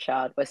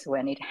Fairchild was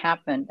when it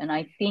happened. And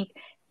I think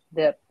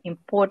the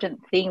important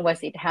thing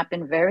was it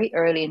happened very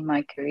early in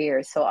my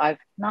career. So I've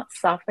not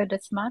suffered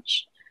as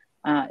much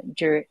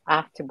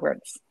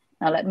afterwards.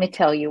 Now, let me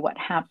tell you what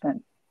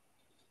happened.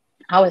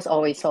 I was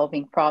always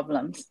solving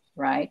problems,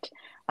 right?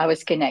 I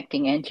was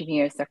connecting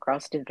engineers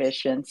across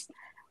divisions.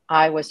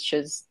 I was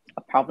just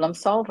a problem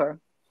solver.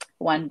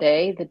 One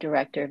day, the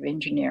director of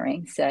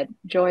engineering said,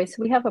 "Joyce,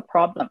 we have a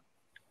problem.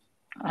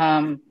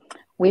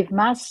 We've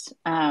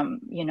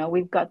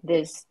got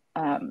this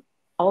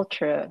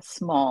ultra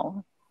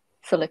small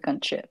silicon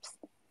chips,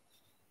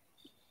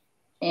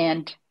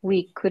 and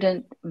we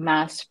couldn't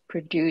mass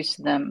produce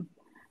them.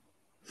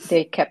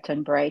 They kept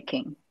on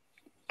breaking.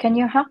 Can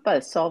you help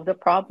us solve the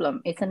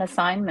problem? It's an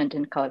assignment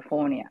in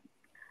California."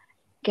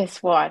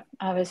 Guess what?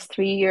 I was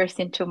 3 years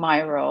into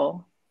my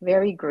role,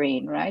 very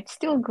green, right?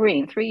 Still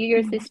green. 3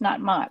 years is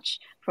not much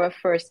for a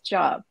first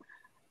job.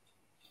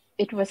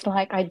 It was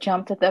like I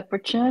jumped at the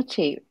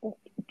opportunity.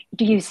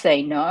 Do you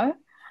say no?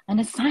 An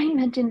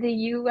assignment in the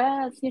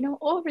US,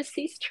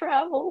 overseas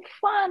travel,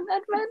 fun,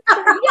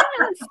 adventure,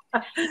 yes.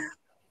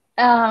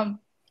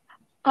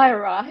 I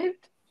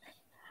arrived.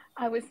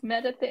 I was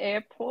met at the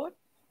airport.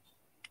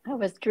 I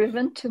was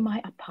driven to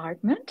my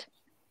apartment.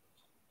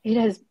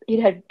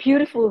 It had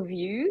beautiful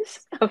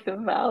views of the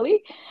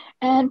valley,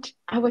 and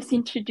I was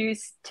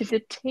introduced to the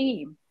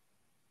team.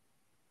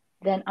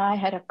 Then I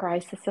had a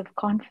crisis of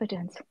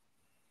confidence.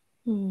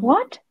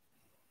 What?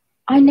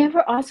 I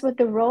never asked what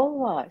the role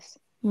was.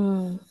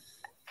 Can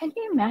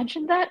you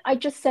imagine that? I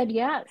just said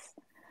yes.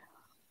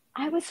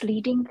 I was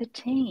leading the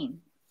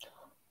team.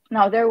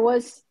 Now, there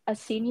was a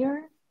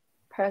senior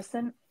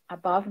person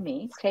above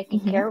me taking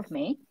care of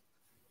me.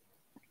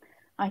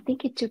 I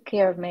think he took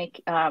care of me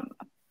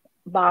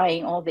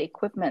buying all the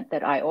equipment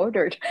that I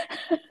ordered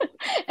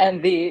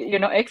and the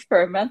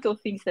experimental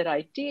things that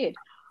I did.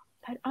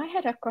 But I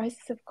had a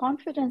crisis of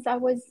confidence. I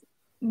was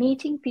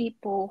meeting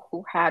people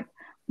who had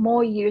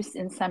more years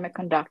in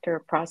semiconductor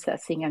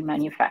processing and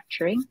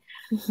manufacturing,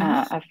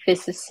 a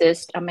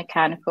physicist, a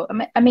mechanical.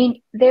 I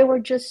mean, they were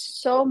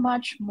just so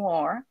much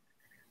more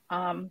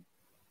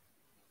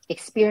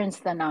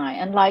experienced than I.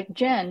 And like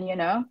Jen,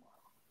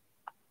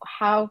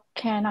 how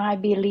can I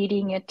be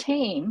leading a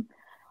team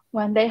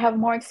when they have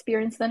more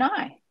experience than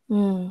I?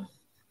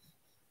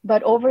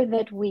 But over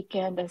that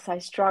weekend, as I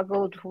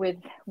struggled with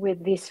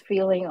this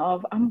feeling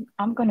of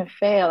I'm going to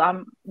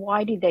fail,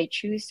 why did they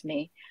choose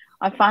me?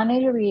 I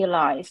finally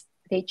realized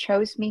they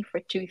chose me for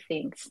two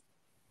things.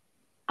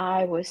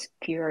 I was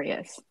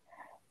curious.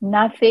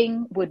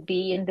 Nothing would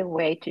be in the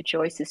way to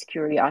Joyce's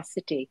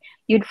curiosity.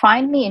 You'd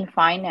find me in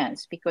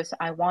finance because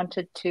I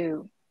wanted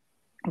to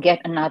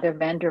get another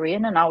vendor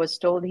in, and I was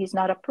told he's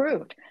not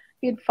approved.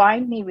 He'd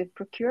find me with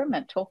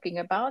procurement talking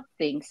about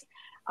things.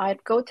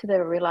 I'd go to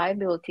the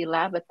reliability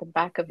lab at the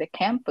back of the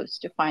campus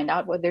to find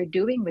out what they're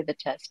doing with the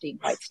testing,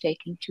 why it's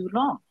taking too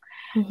long.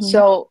 Mm-hmm.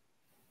 So,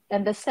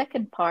 and the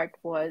second part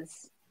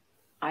was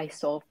I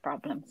solve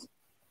problems.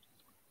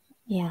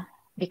 Yeah.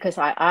 Because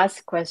I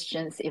ask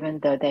questions even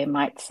though they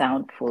might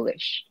sound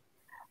foolish.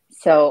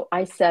 So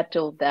I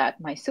settled that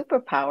my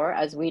superpower,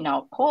 as we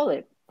now call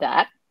it,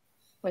 that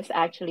was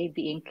actually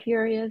being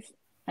curious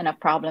and a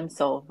problem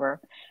solver.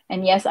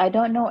 And yes, I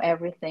don't know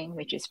everything,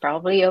 which is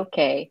probably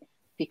okay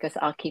because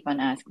I'll keep on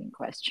asking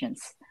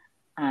questions.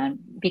 And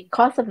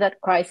because of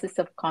that crisis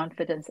of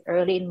confidence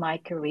early in my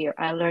career,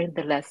 I learned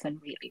the lesson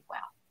really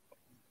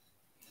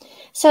well.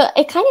 So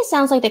it kind of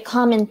sounds like the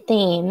common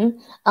theme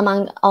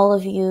among all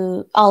of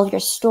your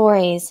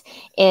stories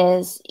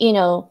is,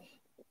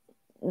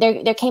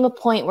 there came a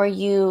point where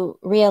you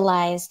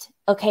realized,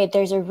 okay,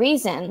 there's a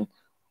reason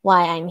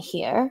why I'm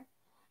here,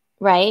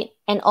 right?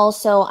 And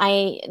also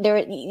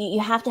you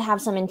have to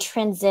have some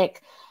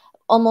intrinsic,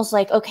 almost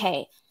like,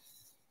 okay,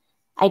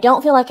 I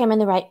don't feel like I'm in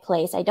the right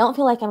place. I don't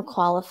feel like I'm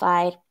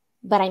qualified,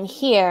 but I'm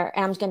here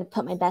and I'm going to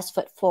put my best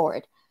foot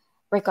forward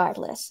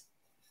regardless.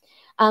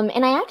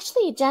 And I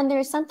actually, Jen,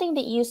 there's something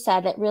that you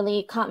said that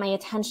really caught my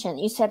attention.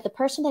 You said the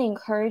person that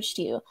encouraged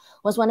you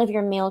was one of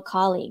your male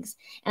colleagues.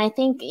 And I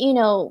think,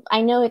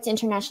 I know it's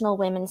International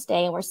Women's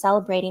Day and we're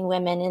celebrating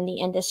women in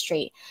the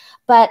industry,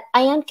 but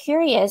I am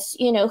curious,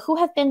 who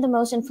have been the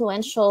most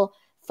influential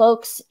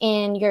folks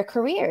in your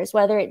careers,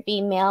 whether it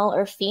be male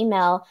or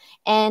female,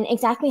 and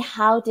exactly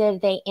how did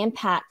they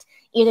impact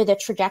either the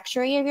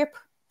trajectory of your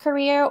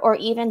career or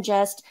even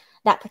just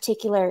that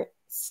particular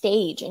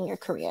stage in your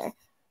career?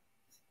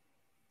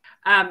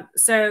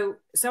 So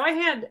I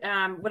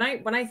had,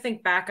 when I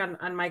think back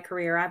on my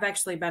career, I've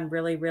actually been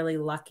really, really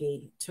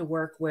lucky to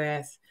work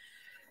with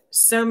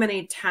so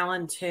many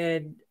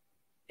talented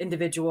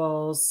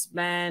individuals,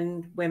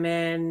 men,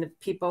 women,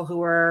 people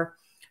who are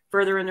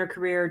further in their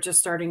career, just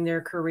starting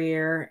their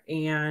career.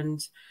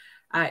 And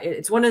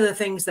it's one of the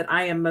things that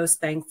I am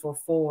most thankful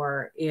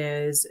for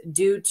is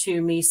due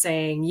to me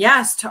saying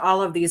yes to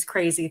all of these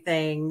crazy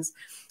things.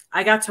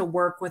 I got to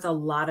work with a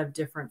lot of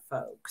different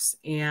folks,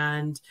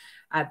 and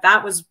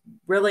that was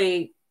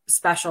really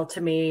special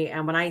to me.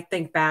 And when I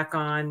think back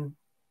on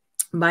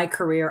my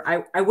career,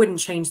 I wouldn't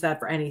change that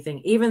for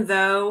anything, even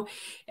though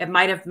it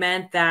might have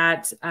meant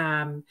that,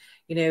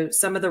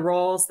 some of the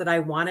roles that I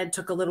wanted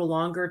took a little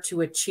longer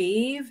to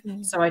achieve.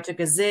 Mm-hmm. So I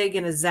took a zig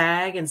and a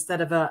zag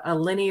instead of a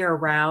linear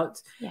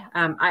route. Yeah.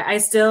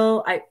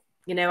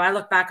 I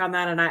look back on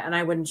that and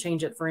I wouldn't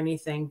change it for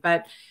anything.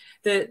 But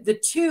the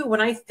two, when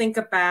I think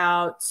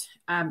about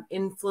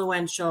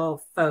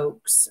influential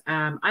folks,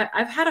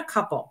 I've had a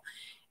couple,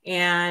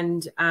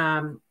 and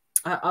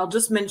I'll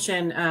just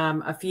mention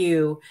a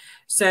few.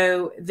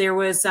 So there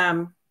was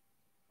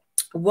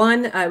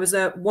one, it was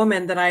a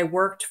woman that I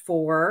worked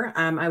for.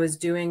 I was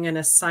doing an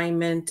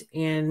assignment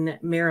in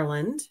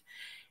Maryland,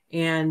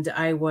 and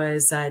I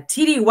was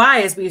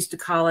TDY, as we used to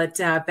call it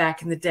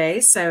back in the day,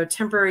 so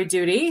temporary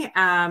duty.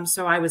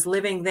 So I was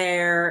living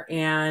there,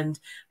 and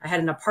I had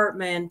an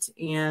apartment,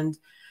 and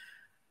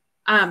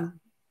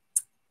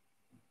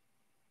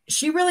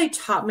she really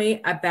taught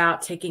me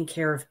about taking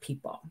care of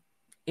people.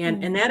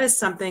 And that is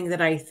something that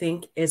I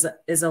think is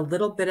a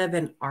little bit of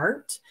an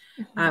art.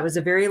 Mm-hmm. It was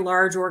a very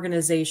large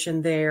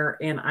organization there,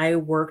 and I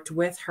worked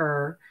with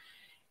her,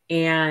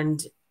 and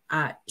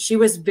she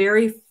was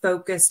very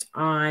focused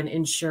on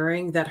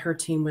ensuring that her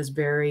team was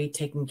very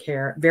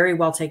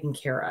well taken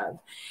care of.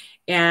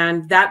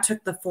 And that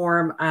took the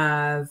form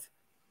of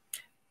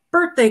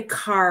birthday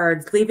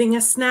cards, leaving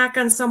a snack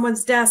on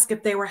someone's desk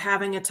if they were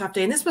having a tough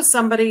day. And this was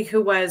somebody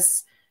who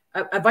was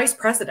a vice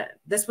president.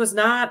 This was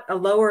not a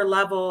lower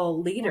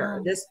level leader.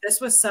 Wow. This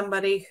was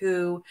somebody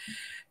who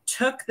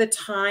took the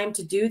time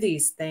to do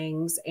these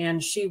things,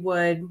 and she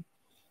would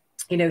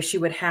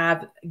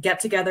have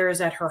get-togethers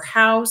at her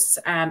house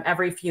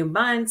every few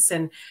months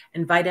and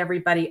invite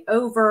everybody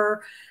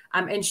over.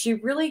 And she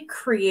really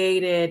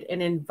created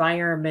an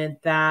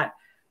environment that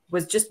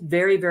was just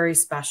very, very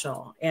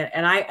special.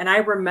 And I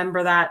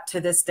remember that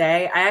to this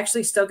day. I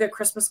actually still get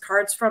Christmas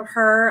cards from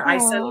her. Aww. I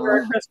send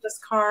her a Christmas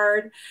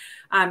card.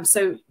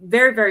 So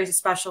very, very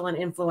special and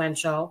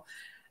influential.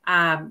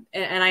 And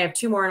I have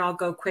two more, and I'll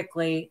go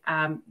quickly.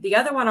 The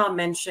other one I'll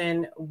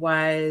mention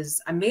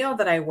was a male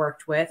that I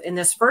worked with in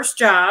this first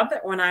job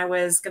when I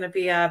was going to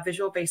be a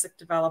Visual Basic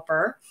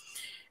developer.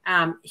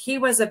 He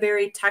was a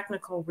very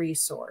technical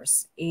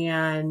resource,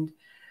 and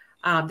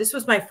this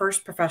was my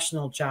first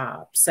professional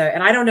job. So,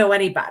 and I don't know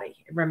anybody.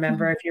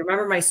 Remember, if you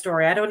remember my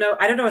story, I don't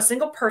know a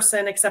single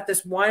person except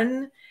this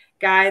one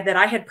guy that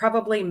I had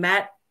probably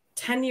met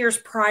 10 years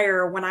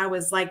prior when I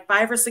was like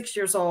 5 or 6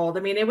 years old.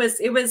 I mean, it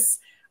was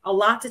a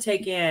lot to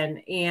take in.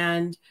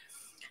 And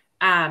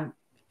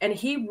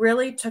he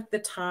really took the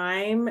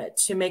time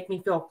to make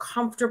me feel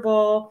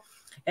comfortable.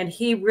 And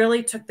he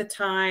really took the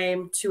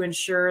time to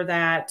ensure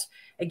that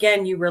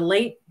again, you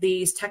relate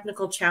these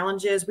technical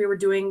challenges. We were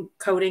doing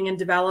coding and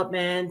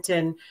development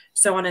and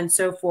so on and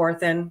so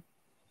forth. And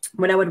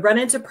when I would run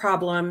into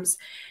problems,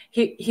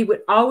 he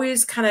would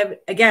always kind of,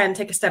 again,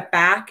 take a step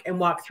back and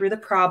walk through the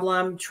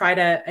problem, try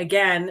to,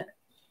 again,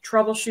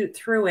 troubleshoot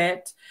through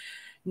it,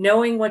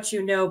 knowing what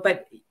you know.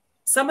 But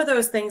some of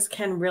those things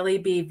can really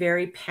be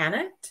very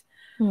panicked.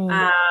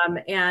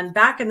 And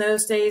back in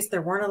those days,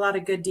 there weren't a lot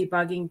of good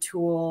debugging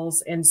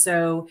tools. And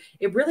so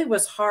it really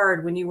was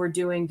hard when you were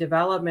doing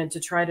development to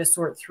try to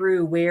sort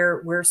through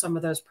where some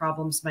of those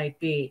problems might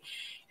be.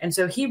 And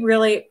so he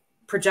really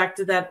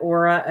projected that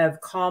aura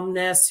of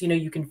calmness.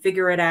 You can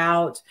figure it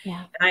out.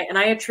 Yeah. And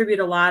I attribute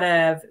a lot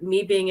of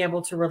me being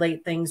able to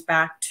relate things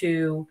back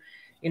to,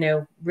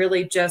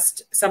 really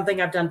just something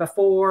I've done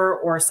before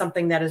or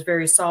something that is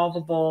very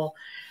solvable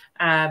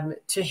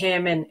to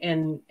him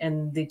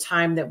and the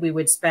time that we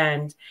would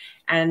spend.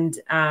 And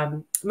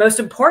most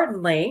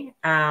importantly,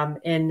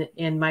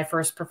 in my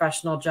first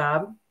professional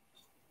job,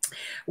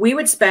 we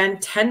would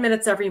spend 10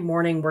 minutes every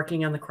morning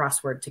working on the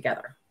crossword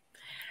together.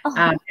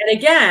 And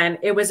again,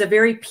 it was a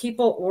very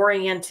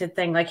people-oriented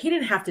thing. Like, he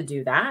didn't have to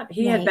do that.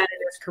 He had been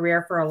in his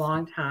career for a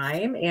long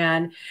time.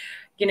 And,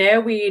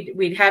 there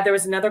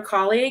was another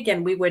colleague,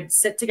 and we would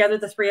sit together,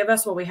 the three of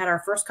us, while we had our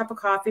first cup of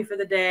coffee for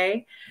the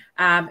day.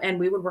 And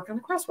we would work on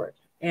the crossword.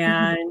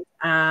 And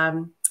I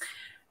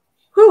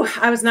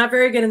was not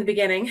very good in the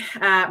beginning,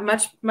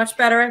 much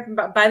better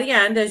by the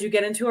end. As you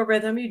get into a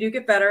rhythm, you do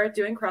get better at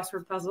doing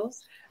crossword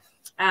puzzles.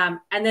 And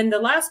then the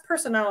last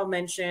person I'll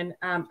mention,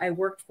 I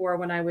worked for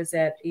when I was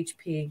at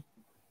HP.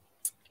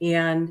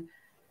 And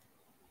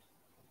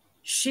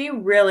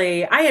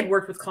I had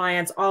worked with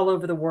clients all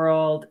over the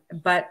world,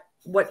 but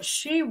what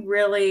she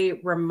really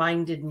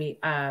reminded me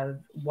of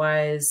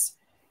was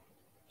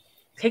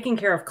taking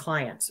care of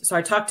clients. So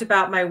I talked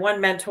about my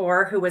one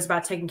mentor who was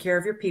about taking care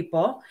of your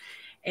people.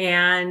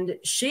 And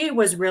she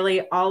was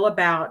really all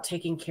about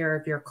taking care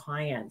of your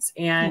clients.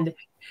 And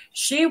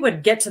she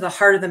would get to the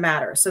heart of the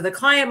matter. So the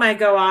client might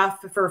go off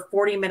for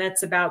 40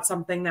 minutes about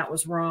something that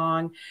was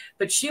wrong,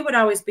 but she would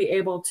always be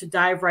able to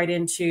dive right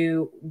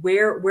into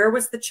where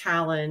was the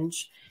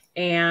challenge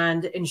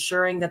and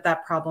ensuring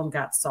that problem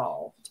got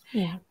solved.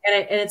 Yeah.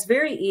 And it's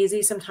very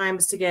easy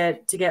sometimes to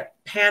get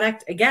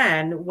panicked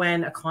again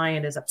when a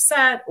client is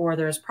upset or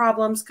there's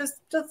problems, because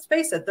let's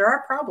face it, there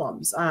are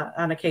problems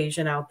on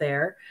occasion out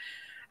there.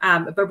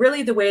 But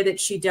really the way that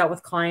she dealt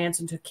with clients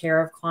and took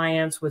care of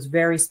clients was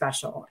very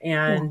special.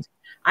 And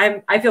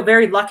I feel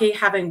very lucky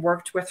having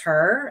worked with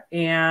her,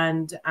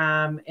 and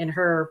in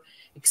her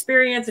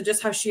experience and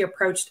just how she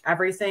approached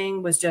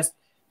everything was just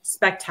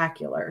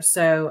spectacular.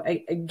 So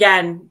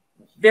again,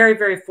 very,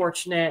 very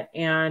fortunate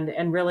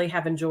and really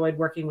have enjoyed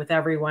working with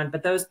everyone.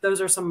 But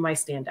those are some of my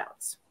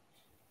standouts.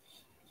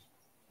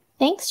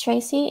 Thanks,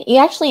 Tracy. You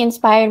actually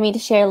inspired me to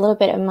share a little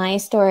bit of my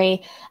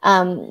story.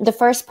 The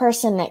first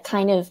person that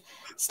kind of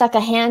stuck a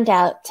hand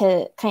out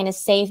to kind of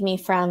save me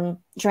from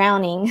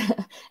drowning,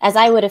 as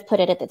I would have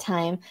put it at the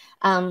time.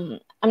 I'm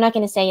not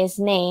going to say his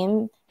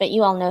name, but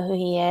you all know who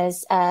he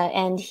is.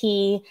 And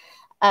he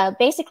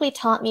basically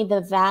taught me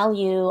the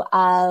value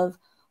of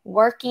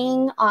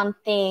working on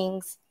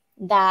things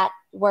that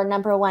were,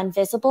 number one,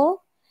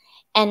 visible,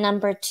 and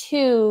number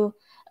two,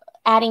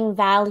 adding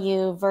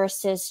value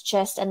versus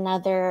just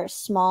another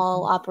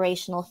small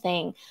operational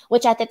thing,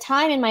 which at the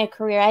time in my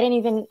career,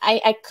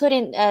 I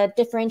couldn't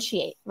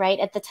differentiate, right?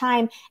 At the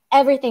time,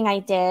 everything I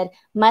did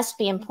must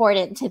be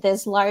important to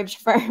this large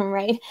firm,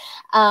 right?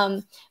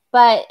 And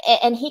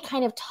he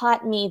kind of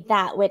taught me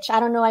that, which I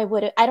don't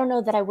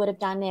know that I would have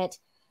done it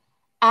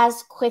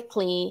as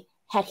quickly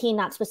had he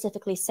not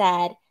specifically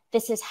said,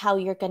 this is how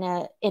you're going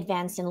to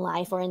advance in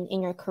life or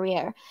in your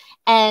career.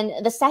 And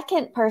the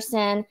second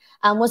person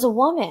was a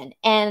woman.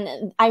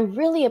 And I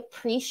really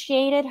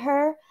appreciated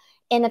her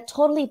in a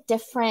totally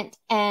different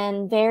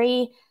and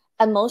very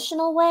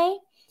emotional way.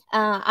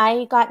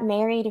 I got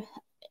married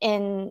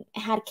and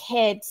had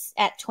kids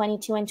at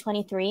 22 and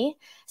 23.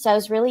 So I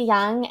was really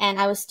young and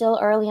I was still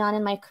early on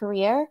in my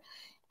career.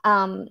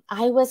 I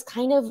was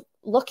kind of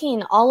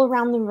looking all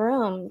around the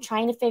room,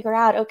 trying to figure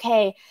out,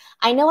 okay,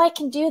 I know I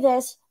can do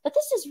this, but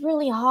this is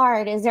really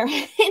hard. Is there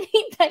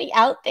anybody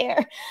out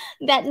there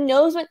that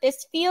knows what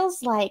this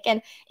feels like?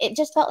 And it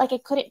just felt like I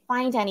couldn't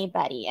find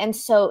anybody. And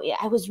so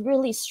I was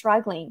really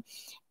struggling.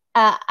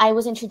 I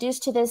was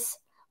introduced to this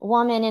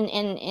woman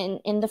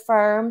in the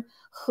firm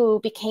who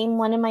became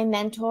one of my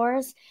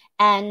mentors.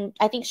 And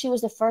I think she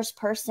was the first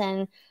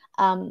person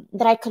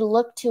that I could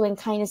look to and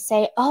kind of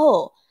say,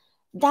 oh,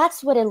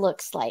 that's what it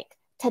looks like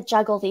to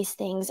juggle these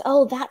things.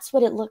 Oh, that's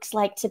what it looks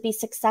like to be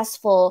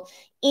successful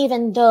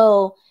even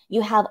though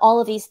you have all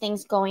of these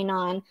things going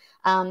on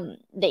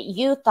that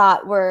you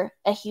thought were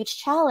a huge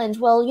challenge.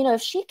 Well, you know,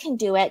 if she can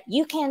do it,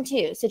 you can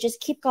too. So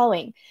just keep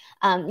going.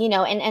 You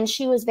know, and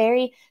she was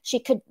she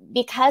could,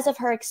 because of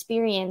her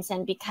experience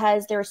and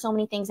because there are so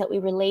many things that we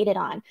related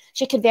on,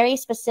 she could very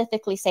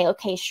specifically say,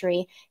 okay,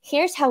 Shri,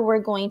 here's how we're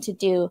going to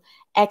do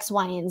X,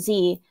 Y, and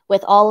Z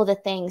with all of the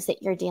things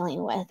that you're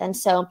dealing with. And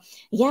so,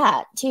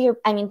 yeah, to your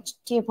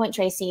point,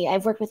 Tracy,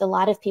 I've worked with a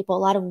lot of people, a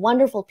lot of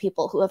wonderful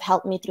people who have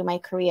helped me through my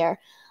career.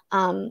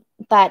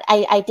 But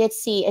I did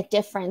see a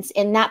difference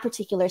in that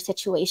particular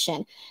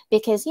situation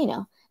because, you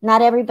know,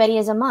 not everybody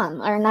is a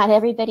mom or not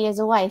everybody is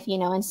a wife, you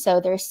know, and so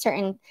there's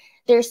certain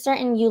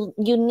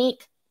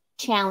unique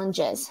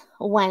challenges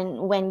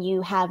when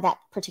you have that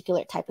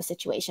particular type of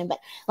situation. But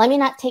let me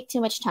not take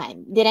too much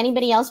time. Did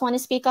anybody else want to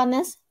speak on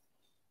this?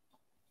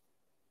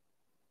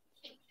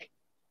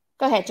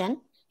 Go ahead, Jen.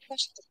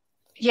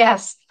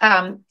 Yes.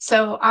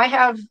 So I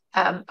have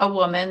a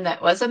woman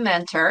that was a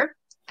mentor,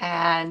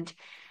 and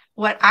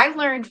what I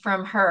learned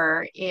from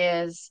her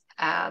is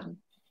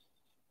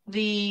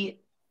the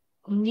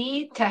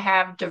need to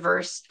have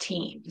diverse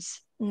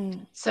teams.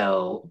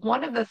 So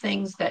one of the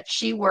things that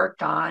she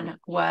worked on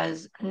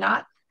was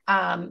not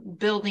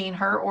building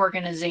her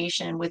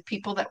organization with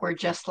people that were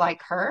just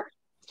like her.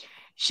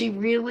 She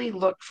really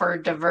looked for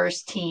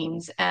diverse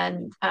teams,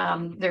 and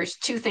there's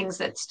two things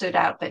that stood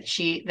out that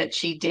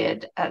she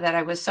did that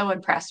I was so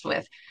impressed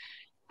with.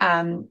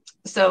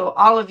 So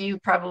all of you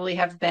probably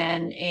have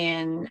been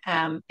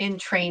in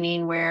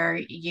training where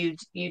you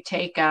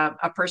take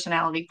a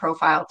personality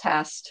profile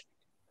test,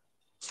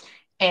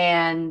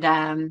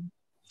 and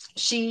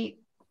she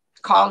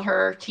called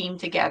her team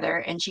together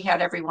and she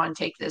had everyone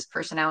take this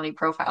personality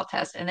profile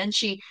test, and then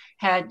she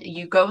had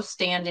you go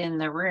stand in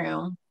the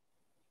room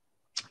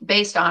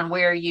based on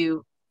where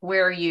you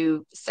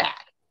sat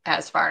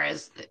as far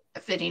as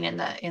fitting in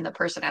the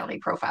personality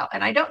profile.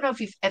 And I don't know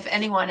if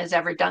anyone has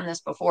ever done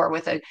this before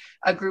with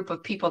a group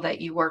of people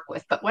that you work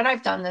with, but when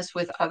I've done this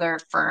with other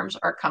firms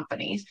or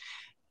companies,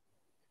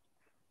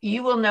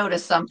 you will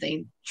notice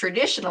something.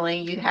 Traditionally,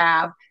 you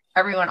have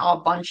everyone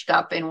all bunched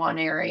up in one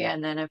area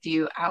and then a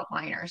few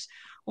outliners.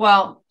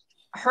 Well,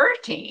 her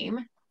team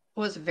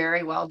was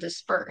very well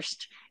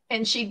dispersed.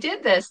 And she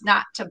did this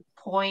not to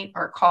point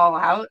or call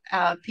out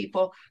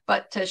people,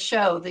 but to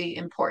show the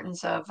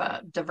importance of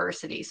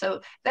diversity.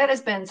 So that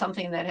has been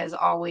something that has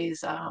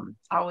always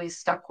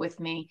stuck with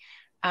me.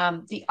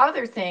 The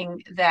other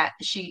thing that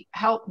she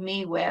helped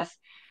me with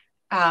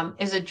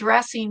is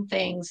addressing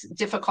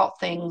difficult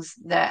things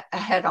that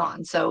head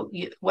on. So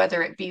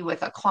whether it be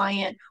with a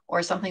client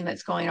or something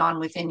that's going on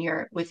within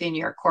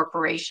your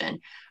corporation,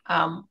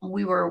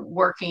 we were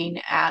working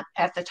at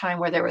the time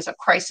where there was a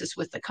crisis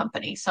with the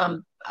company,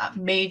 some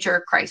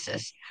major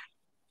crisis.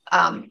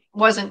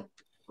 Wasn't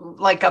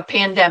like a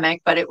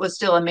pandemic, but it was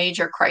still a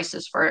major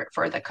crisis for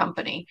the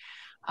company,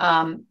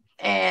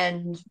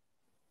 and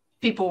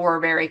people were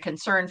very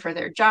concerned for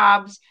their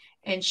jobs.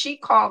 And she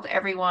called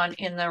everyone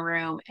in the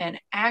room and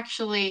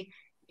actually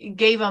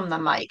gave them the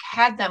mic,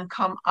 had them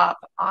come up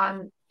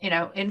on,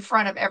 in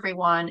front of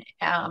everyone.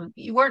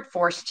 You weren't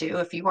forced to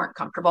if you weren't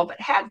comfortable, but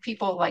had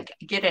people like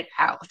get it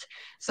out.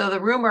 So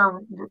the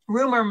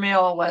rumor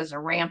mill was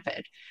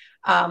rampant,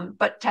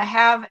 but to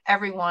have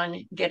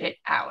everyone get it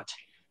out.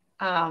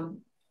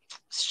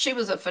 She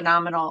was a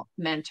phenomenal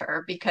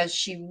mentor because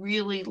she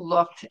really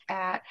looked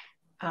at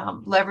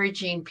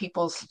leveraging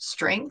people's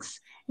strengths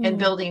and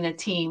building a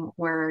team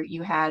where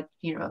you had,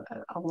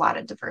 a lot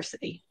of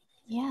diversity.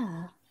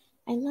 Yeah,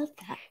 I love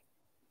that.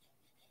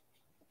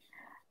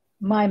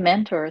 My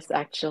mentors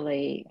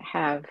actually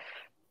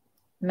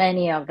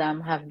many of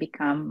them have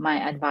become my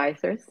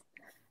advisors.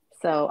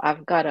 So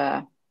I've got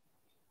a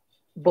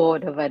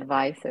board of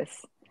advisors,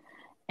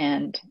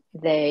 and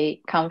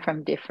they come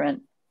from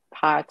different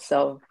parts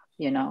of,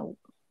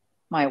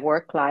 my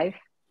work life,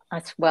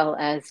 as well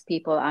as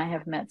people I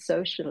have met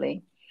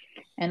socially.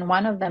 And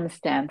one of them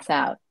stands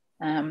out.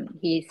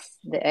 He's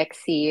the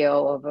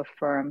ex-CEO of a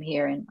firm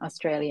here in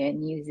Australia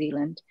and New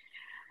Zealand.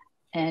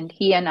 And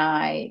he and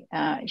I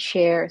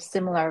share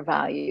similar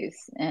values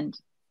and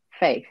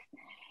faith.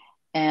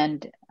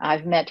 And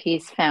I've met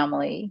his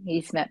family.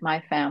 He's met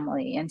my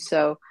family. And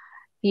so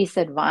his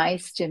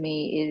advice to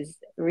me is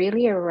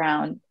really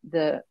around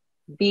the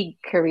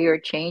big career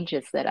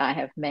changes that I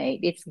have made.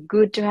 It's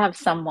good to have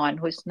someone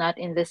who's not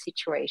in the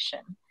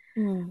situation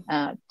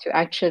to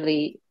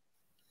actually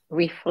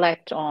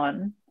reflect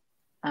on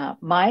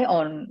my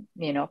own,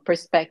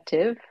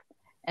 perspective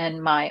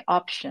and my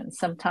options.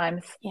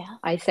 Sometimes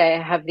I say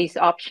I have these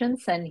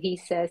options, and he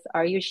says,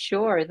 "Are you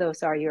sure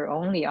those are your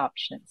only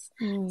options?"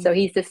 So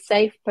he's a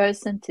safe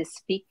person to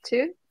speak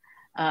to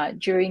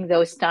during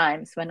those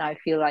times when I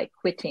feel like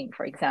quitting,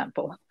 for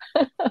example,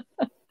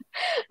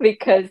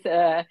 because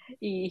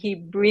he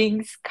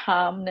brings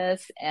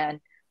calmness and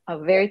a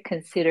very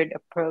considered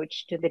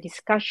approach to the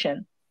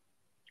discussion.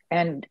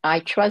 And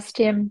I trust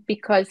him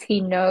because he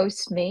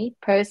knows me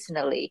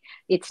personally.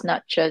 It's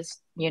not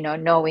just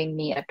knowing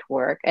me at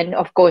work. And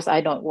of course,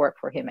 I don't work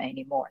for him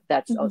anymore.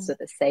 That's also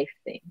the safe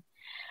thing.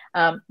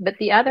 But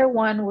the other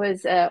one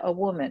was a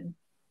woman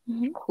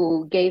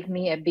who gave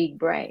me a big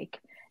break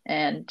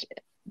and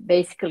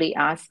basically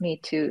asked me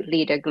to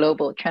lead a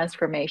global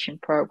transformation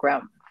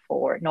program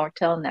for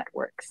Nortel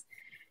Networks.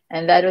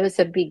 And that was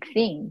a big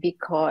thing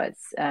because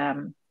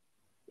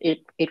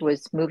it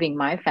was moving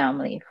my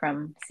family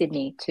from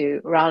Sydney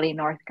to Raleigh,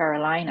 North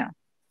Carolina.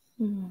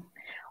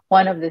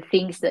 One of the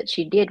things that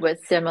she did was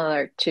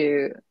similar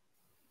to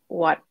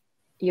what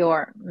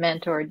your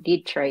mentor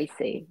did,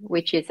 Tracy,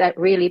 which is that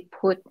really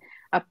put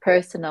a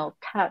personal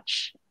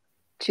touch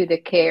to the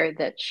care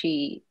that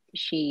she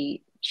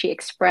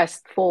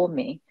expressed for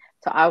me.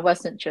 So I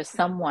wasn't just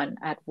someone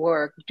at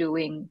work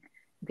doing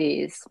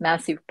this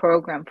massive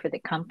program for the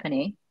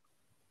company.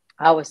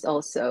 I was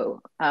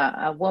also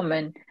a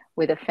woman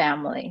with a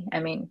family.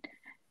 I mean,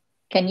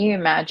 can you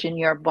imagine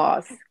your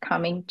boss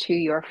coming to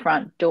your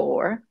front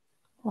door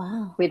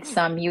with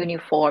some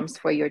uniforms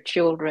for your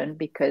children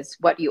because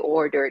what you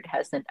ordered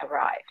hasn't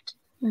arrived?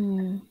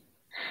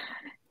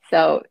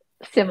 So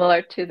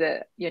similar to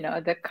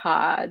the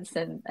cards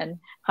and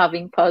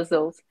having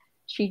puzzles,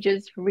 she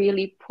just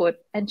really put,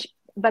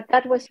 but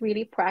that was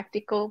really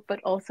practical,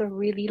 but also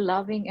really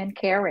loving and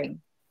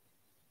caring.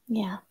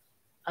 Yeah.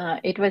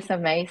 It was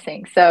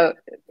amazing. So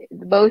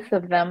both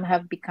of them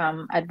have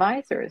become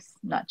advisors,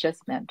 not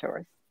just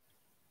mentors.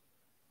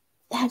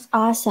 That's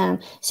awesome.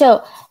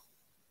 So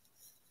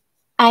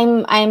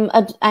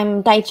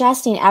I'm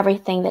digesting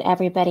everything that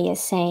everybody is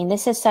saying.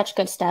 This is such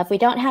good stuff. We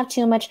don't have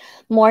too much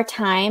more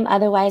time.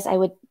 Otherwise, I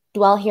would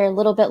dwell here a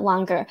little bit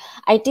longer.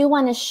 I do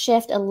want to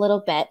shift a little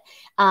bit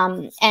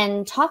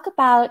and talk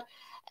about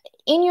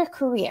in your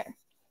career,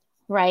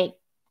 right?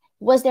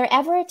 Was there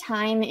ever a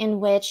time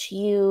in which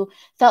you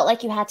felt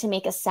like you had to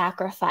make a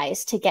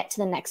sacrifice to get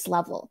to the next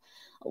level?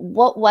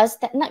 What was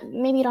that?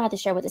 Maybe you don't have to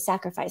share what the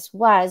sacrifice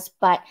was,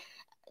 but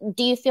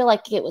do you feel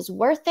like it was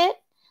worth it?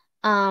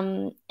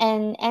 And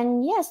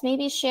yes,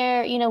 maybe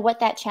share,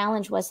 what that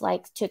challenge was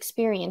like to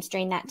experience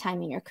during that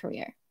time in your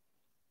career.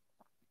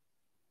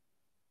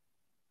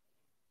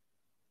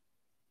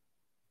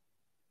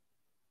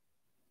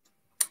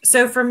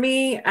 So for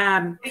me,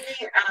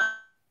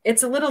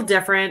 it's a little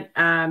different.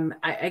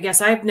 I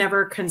guess I've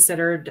never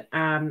considered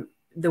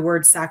the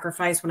word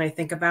sacrifice when I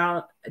think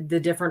about the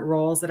different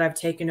roles that I've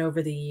taken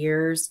over the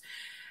years.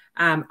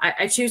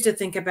 I choose to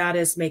think about it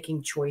as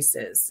making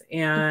choices,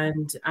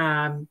 and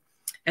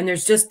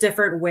there's just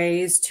different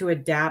ways to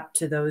adapt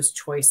to those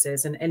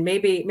choices. And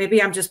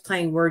maybe I'm just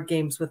playing word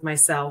games with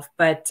myself,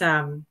 but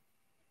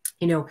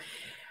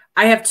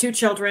I have two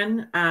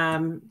children,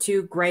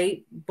 two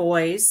great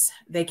boys.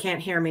 They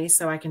can't hear me,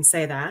 so I can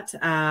say that.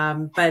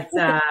 But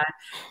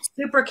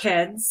super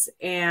kids.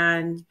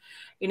 And,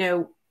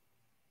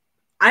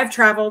 I've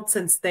traveled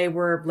since they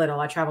were little.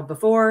 I traveled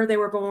before they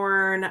were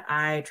born.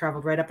 I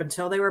traveled right up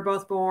until they were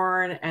both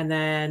born. And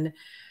then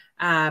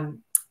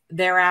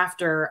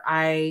thereafter,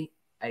 I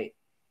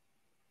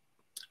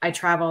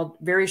traveled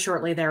very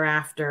shortly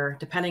thereafter,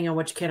 depending on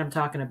which kid I'm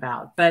talking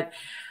about. But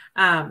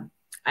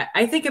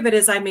I think of it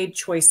as I made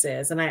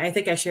choices. And I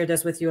think I shared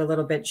this with you a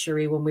little bit,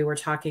 Cherie, when we were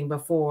talking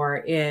before,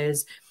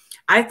 is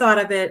I thought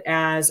of it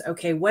as,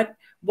 okay, what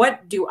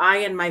do I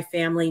and my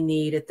family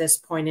need at this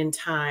point in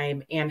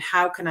time? And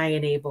how can I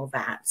enable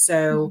that?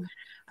 So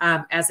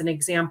as an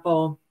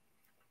example,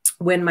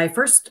 when my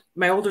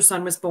older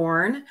son was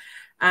born,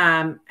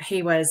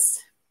 he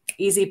was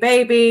easy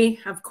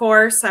baby. Of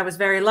course, I was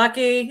very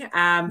lucky,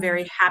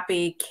 very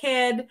happy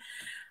kid.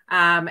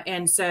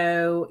 And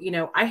so,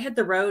 I hit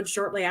the road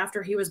shortly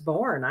after he was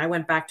born. I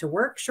went back to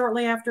work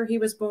shortly after he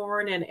was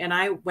born, and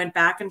I went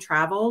back and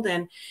traveled,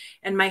 and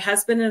my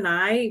husband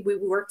and we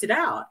worked it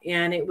out.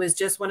 And it was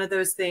just one of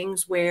those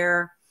things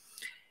where,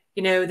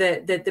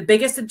 the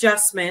biggest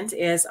adjustment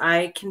is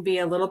I can be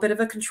a little bit of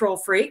a control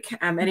freak.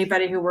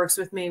 Anybody who works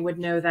with me would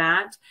know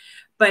that,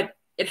 but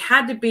it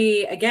had to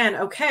be, again,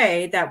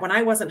 okay, that when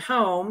I wasn't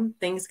home,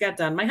 things got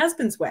done my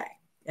husband's way.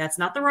 That's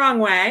not the wrong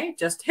way,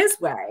 just his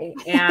way.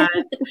 And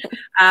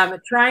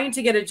trying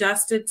to get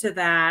adjusted to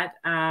that.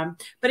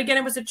 But again,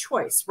 it was a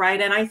choice, right?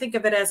 And I think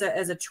of it as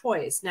a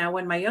choice. Now,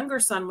 when my younger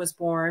son was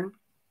born,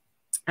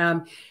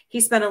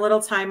 he spent a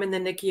little time in the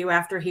NICU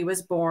after he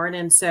was born.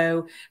 And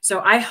so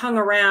I hung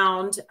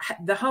around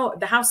the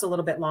house a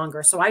little bit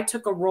longer. So I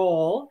took a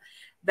role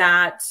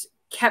that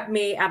kept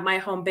me at my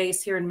home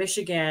base here in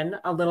Michigan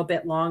a little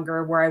bit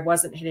longer, where I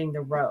wasn't hitting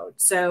the road.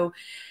 So,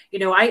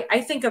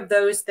 I think of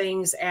those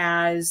things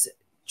as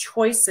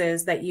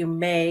choices that you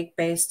make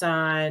based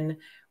on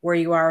where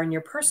you are in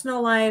your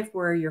personal life,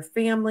 where your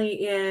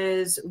family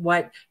is,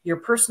 what your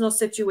personal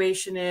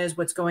situation is,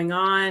 what's going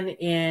on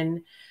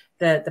in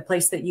the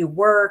place that you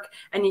work.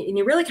 And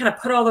you really kind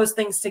of put all those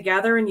things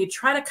together, and you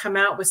try to come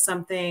out with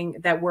something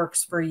that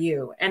works for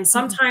you. And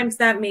sometimes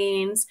that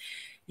means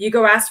you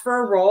go ask for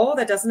a role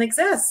that doesn't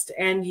exist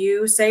and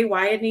you say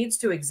why it needs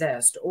to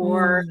exist,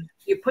 or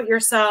you put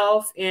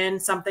yourself in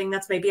something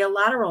that's maybe a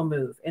lateral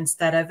move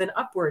instead of an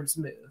upwards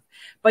move.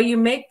 But you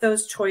make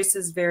those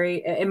choices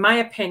very, in my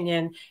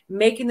opinion,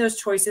 making those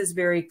choices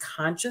very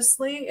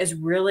consciously is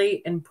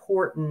really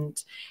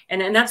important.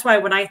 And that's why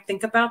when I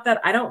think about that,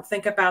 I don't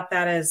think about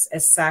that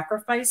as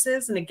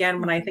sacrifices. And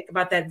again, when I think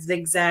about that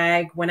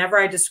zigzag, whenever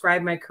I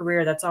describe my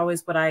career, that's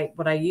always what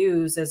I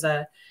use as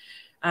a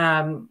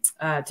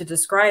to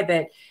describe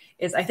it.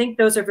 Is I think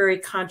those are very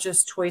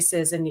conscious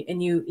choices, and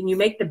you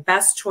make the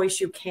best choice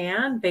you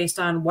can based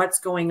on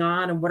what's going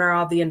on and what are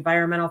all the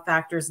environmental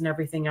factors and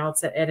everything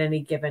else at any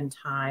given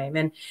time.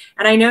 And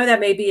I know that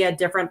may be a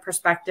different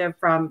perspective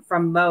from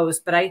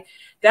most, but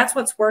that's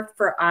what's worked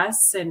for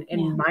us and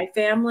my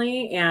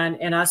family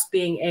and us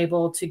being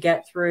able to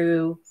get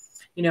through,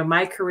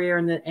 my career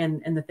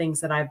and the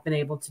things that I've been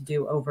able to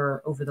do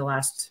over the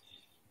last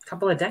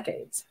couple of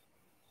decades.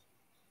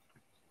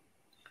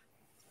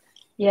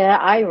 Yeah,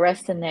 I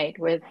resonate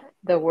with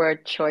the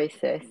word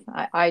choices.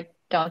 I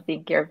don't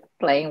think you're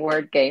playing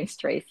word games,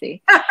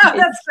 Tracy.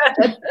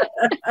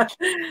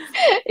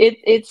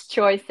 It's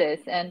choices.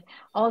 And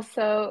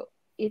also,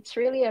 it's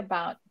really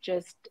about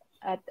just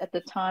at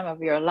the time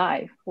of your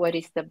life, what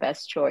is the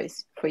best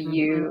choice for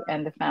you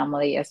and the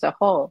family as a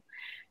whole?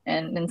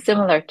 And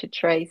similar to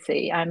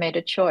Tracy, I made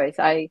a choice.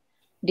 I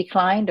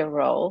declined a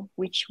role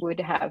which would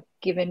have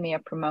given me a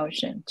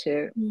promotion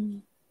to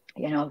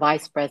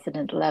vice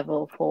president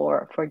level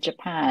for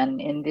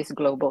Japan in this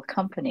global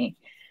company.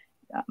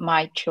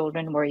 My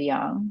children were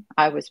young.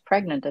 I was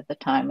pregnant at the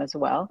time as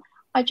well.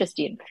 I just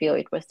didn't feel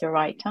it was the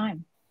right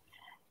time.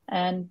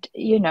 And,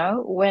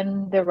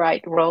 when the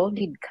right role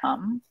did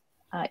come,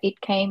 it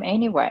came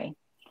anyway.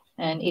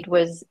 And it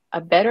was a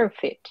better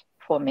fit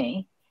for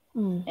me.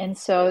 And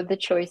so the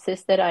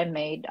choices that I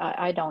made,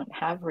 I don't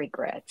have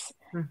regrets.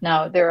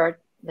 Now, there are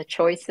the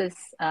choices,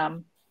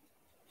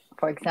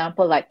 for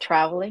example, like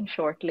traveling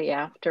shortly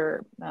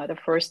after the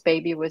first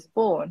baby was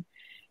born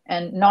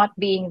and not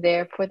being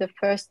there for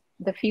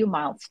the few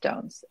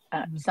milestones.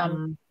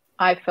 Some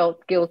I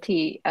felt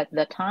guilty at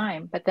the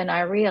time, but then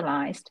I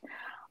realized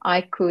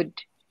I could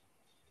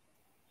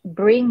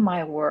bring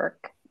my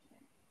work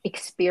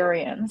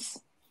experience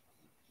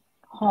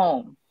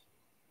home.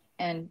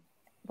 And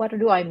what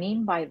do I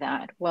mean by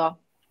that? Well,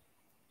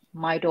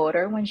 my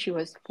daughter, when she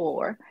was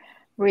 4,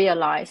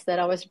 realized that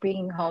I was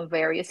bringing home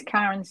various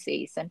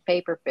currencies and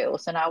paper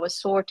bills, and I was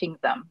sorting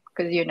them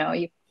because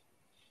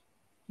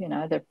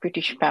the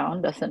British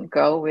pound doesn't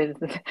go with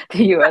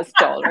the US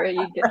dollar.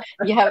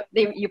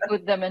 You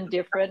put them in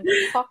different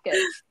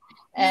pockets,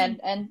 and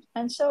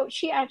so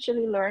she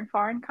actually learned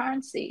foreign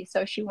currency.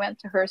 So she went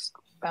to her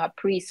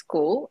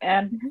preschool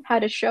and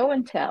had a show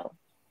and tell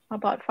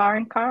about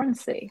foreign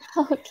currency.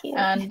 Oh, cute.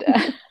 And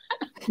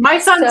my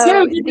son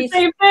too did the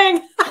same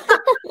thing.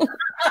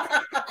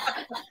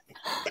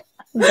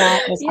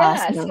 That is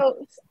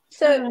awesome.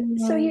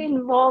 So you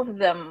involve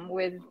them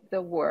with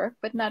the work,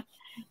 but not,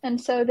 and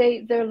so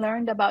they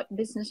learned about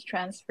business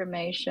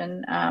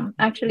transformation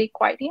actually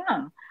quite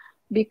young,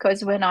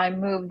 because when I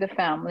moved the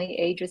family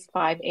ages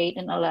 5, 8,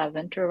 and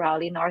 11 to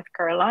Raleigh, North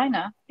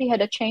Carolina, we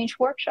had a change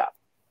workshop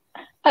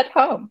at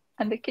home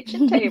on the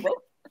kitchen table.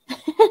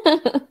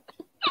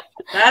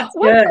 That's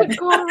what good. could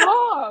go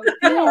wrong?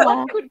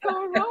 What could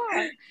go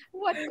wrong?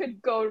 What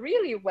could go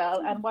really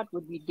well? And what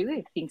would we do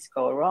if things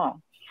go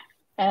wrong?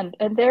 And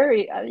there,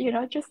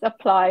 just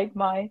applied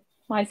my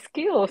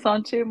skills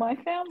onto my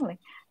family.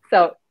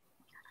 So,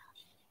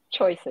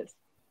 choices.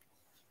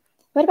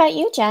 What about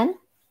you, Jen?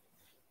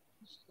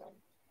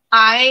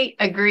 I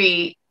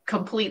agree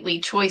completely.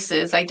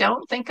 Choices. I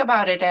don't think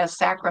about it as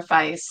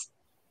sacrifice.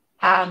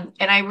 And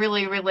I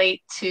really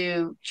relate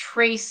to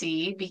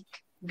Tracy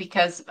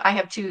because I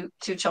have two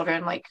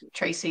children like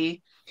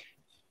Tracy.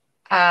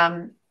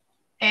 And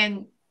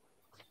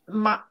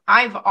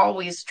I've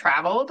always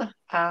traveled.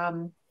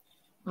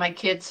 My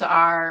kids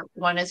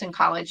one is in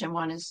college and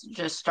one is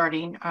just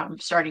starting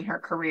her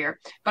career.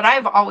 But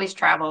I've always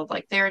traveled,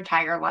 like their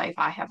entire life.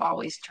 I have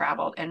always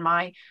traveled, and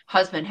my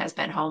husband has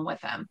been home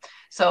with them.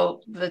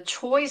 So the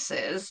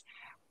choices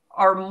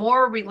are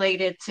more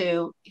related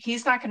to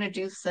he's not going to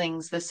do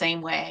things the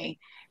same way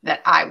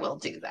that I will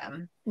do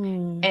them.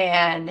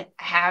 And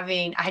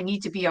I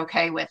need to be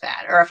okay with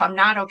that. Or if I'm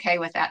not okay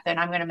with that, then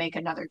I'm going to make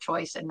another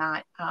choice and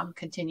not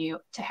continue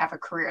to have a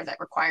career that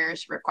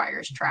requires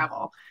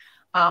travel.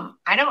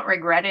 I don't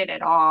regret it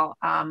at all.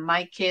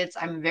 My kids,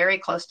 I'm very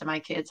close to my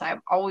kids.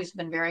 I've always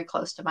been very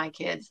close to my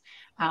kids,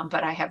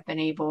 but I have been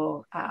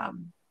able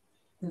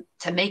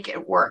to make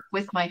it work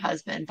with my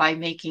husband by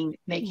making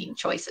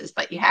choices.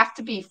 But you have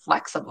to be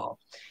flexible,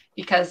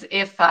 because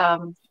if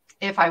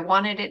I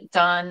wanted it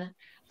done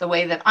the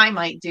way that I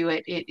might do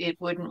it, it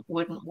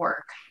wouldn't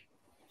work.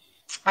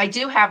 I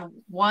do have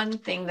one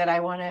thing that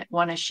I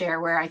want to share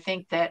where I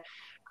think that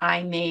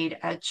I made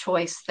a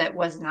choice that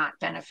was not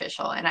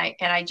beneficial, and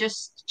I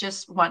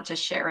just want to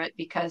share it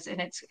because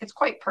it's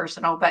quite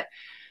personal. But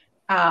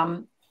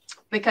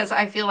because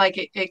I feel like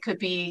it could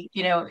be,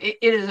 you know,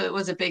 it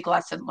was a big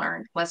lesson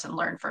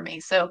learned for me.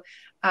 So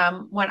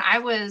when I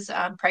was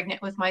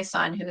pregnant with my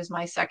son, who is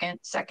my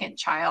second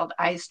child,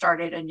 I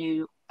started a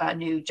new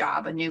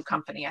job, a new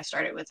company. I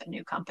started with a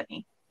new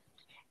company.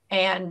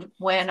 And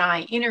when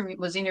I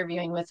was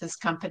interviewing with this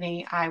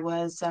company, I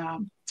was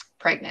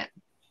pregnant.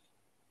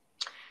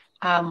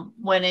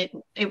 When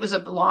it was a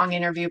long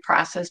interview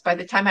process, by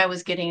the time I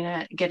was getting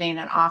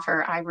an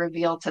offer, I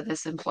revealed to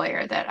this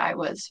employer that I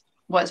was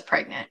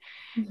pregnant.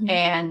 Mm-hmm.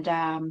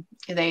 And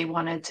they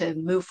wanted to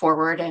move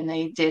forward, and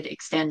they did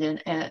extend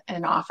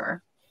an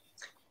offer.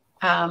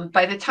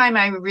 By the time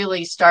I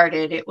really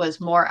started, it was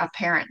more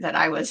apparent that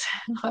I was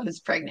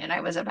pregnant.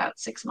 I was about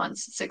 6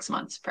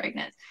 months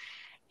pregnant.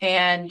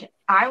 And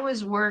I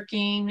was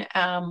working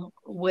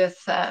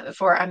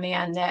for a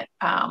man that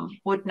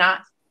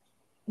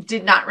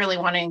did not really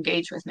want to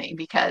engage with me,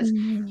 because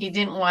he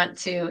didn't want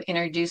to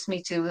introduce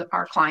me to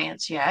our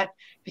clients yet,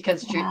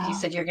 because he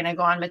said, you're going to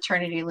go on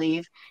maternity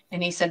leave.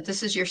 And he said,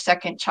 this is your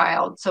second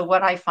child. So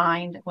what I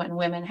find when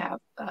women have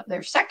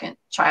their second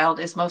child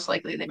is most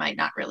likely they might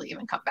not really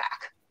even come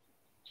back.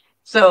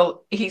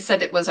 So he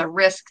said it was a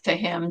risk to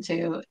him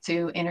to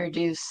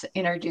introduce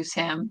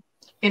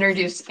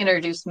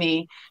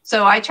me.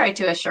 So I tried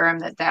to assure him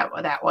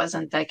that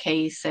wasn't the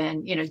case,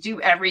 and, you know, do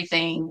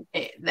everything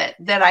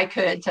that I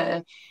could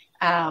to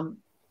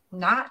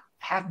not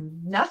have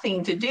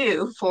nothing to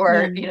do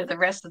for, you know, the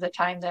rest of the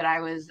time that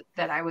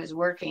I was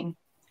working.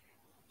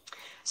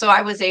 So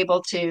I was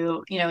able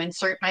to, you know,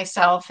 insert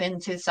myself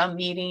into some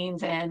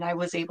meetings, and I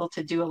was able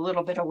to do a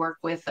little bit of work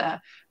with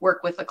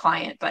the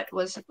client, but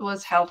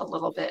was held a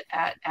little bit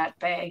at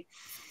bay.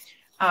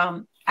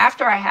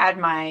 After I had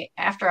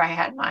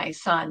my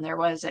son, there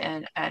was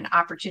an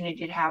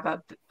opportunity to have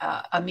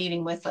a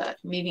meeting with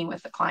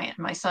the client.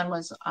 My son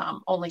was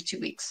only 2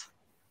 weeks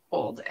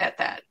old at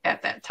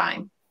that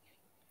time.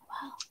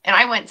 Wow. And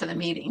I went to the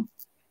meeting.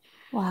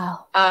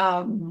 Wow.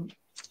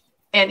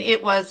 And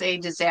it was a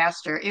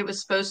disaster. It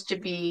was supposed to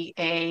be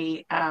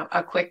a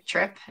quick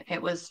trip.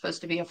 It was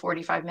supposed to be a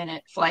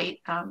 45-minute flight.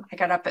 I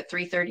got up at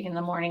 3:30 in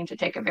the morning to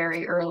take a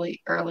very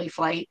early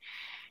flight.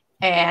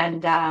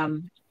 And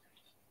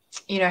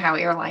you know how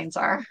airlines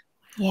are.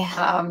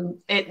 Yeah.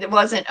 It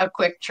wasn't a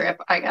quick trip.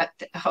 I got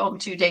home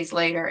 2 days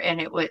later, and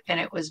it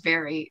was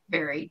very,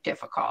 very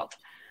difficult.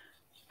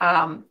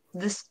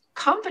 This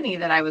company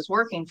that I was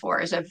working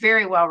for is a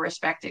very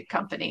well-respected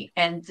company.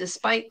 And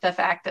despite the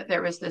fact that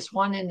there was this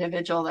one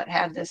individual that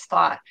had this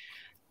thought,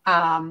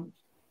 I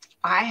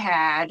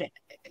had,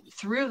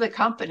 through the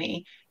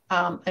company,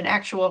 an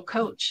actual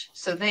coach.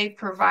 So they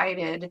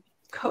provided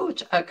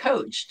a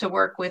coach to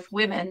work with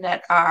women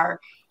that are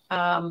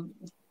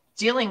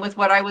dealing with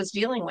what I was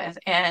dealing with.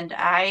 And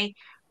I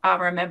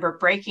remember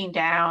breaking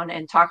down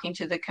and talking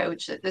to the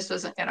coach that this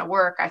wasn't going to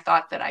work. I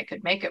thought that I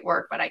could make it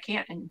work, but I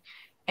can't.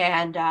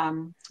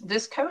 And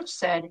this coach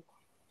said,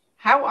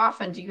 how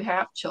often do you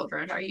have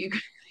children? Are you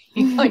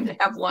going to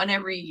have one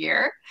every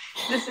year?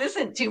 This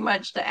isn't too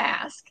much to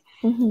ask.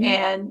 Mm-hmm.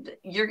 And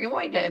you're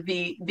going to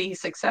be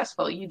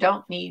successful. You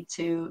don't need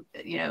to,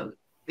 you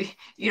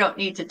don't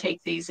need to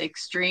take these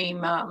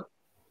extreme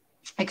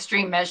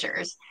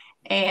measures.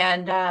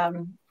 And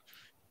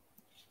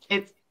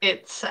it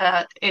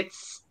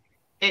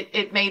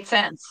made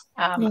sense.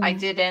 I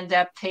did end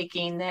up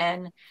taking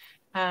then,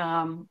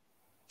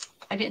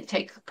 I didn't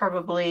take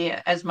probably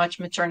as much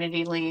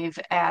maternity leave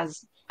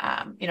as,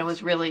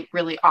 was really,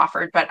 really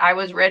offered, but I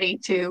was ready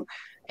to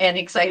and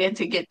excited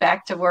to get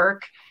back to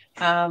work.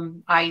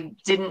 I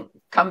didn't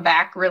come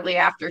back really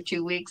after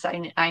 2 weeks.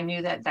 I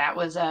knew that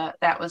was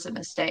a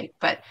mistake,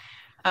 but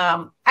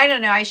I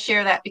don't know. I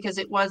share that because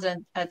it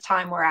wasn't a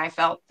time where I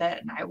felt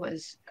that I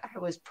was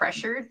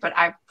pressured, but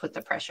I put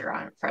the pressure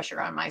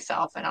on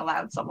myself and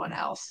allowed someone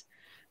else,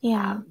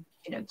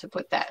 to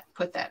put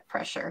that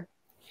pressure.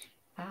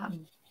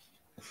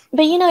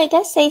 But, it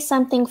does say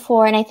something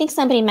and I think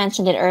somebody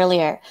mentioned it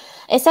earlier.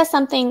 It says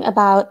something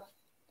about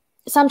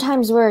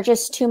sometimes we're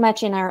just too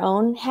much in our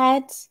own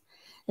heads,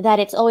 that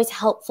it's always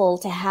helpful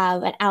to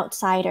have an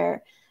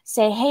outsider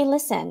say, hey,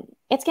 listen,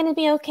 it's going to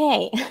be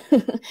okay.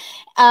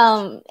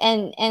 And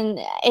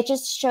it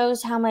just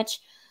shows how much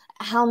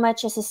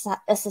as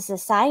a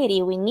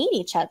society we need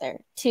each other,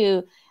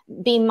 to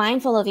be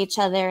mindful of each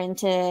other and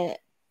to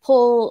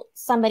pull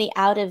somebody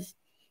out of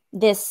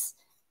this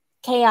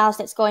chaos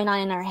that's going on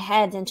in our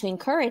heads and to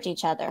encourage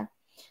each other.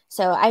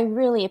 So I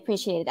really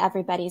appreciated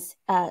everybody's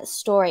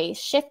story.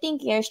 Shifting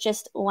gears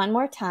just one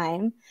more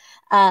time.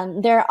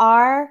 There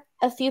are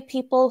a few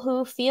people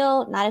who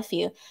feel, not a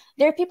few,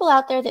 there are people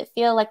out there that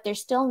feel like there's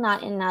still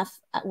not enough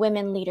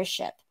women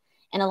leadership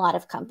in a lot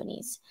of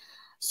companies.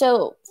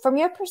 So from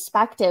your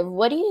perspective,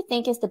 what do you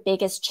think is the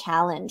biggest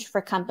challenge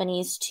for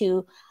companies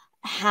to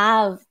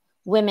have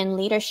women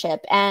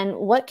leadership, and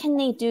what can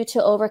they do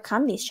to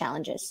overcome these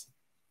challenges?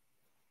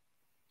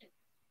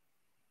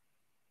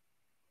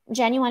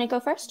 Jen, you want to go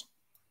first?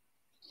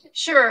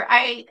 Sure.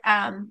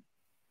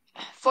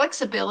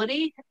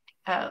 Flexibility,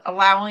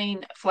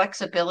 allowing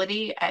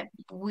flexibility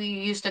we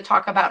used to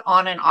talk about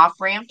on and off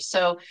ramps.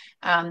 So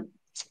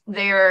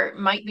there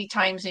might be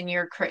times in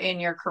your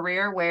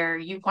career where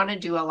you want to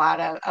do a lot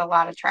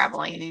of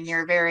traveling and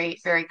you're very,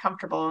 very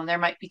comfortable. And there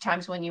might be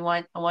times when you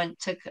want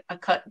to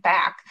cut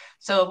back.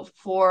 So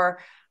for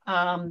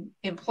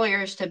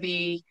employers to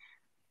be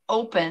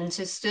open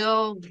to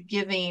still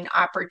giving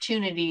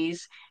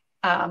opportunities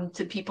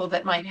to people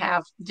that might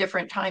have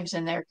different times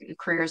in their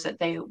careers that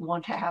they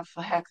want to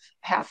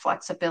have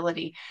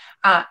flexibility.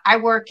 I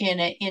work in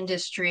an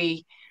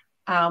industry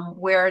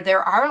where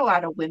there are a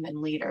lot of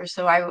women leaders.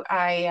 So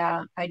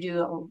I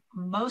do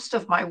most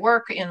of my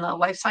work in the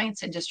life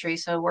science industry.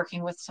 So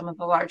working with some of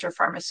the larger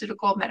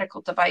pharmaceutical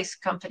medical device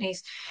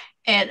companies.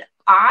 And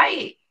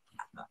I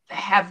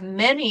have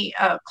many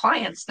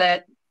clients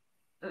that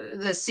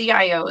the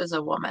CIO is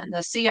a woman, the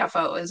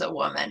CFO is a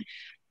woman,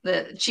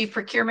 the chief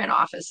procurement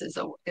office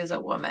is a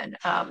woman.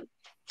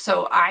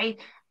 So I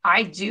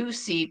do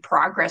see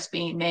progress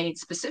being made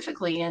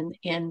specifically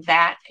in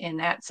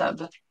that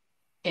sub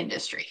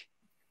industry.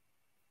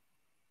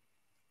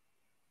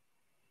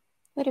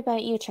 What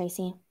about you,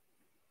 Tracy?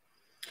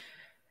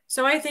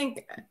 So I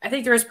think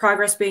there is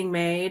progress being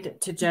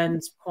made, to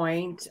Jen's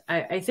point.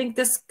 I think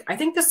this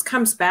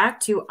comes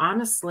back to,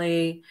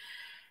 honestly,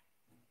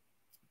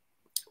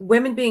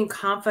 women being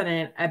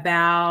confident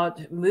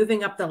about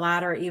moving up the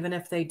ladder, even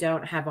if they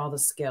don't have all the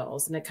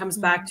skills. And it comes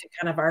back to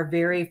kind of our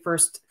very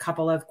first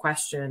couple of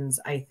questions,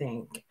 I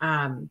think.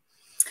 And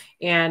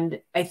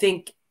I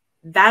think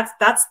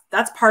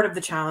that's part of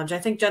the challenge. I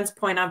think Jen's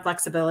point on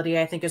flexibility,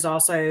 I think, is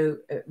also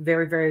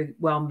very, very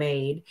well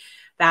made.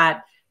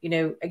 That, you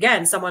know,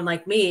 again, someone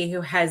like me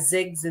who has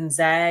zigs and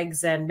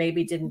zags and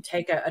maybe didn't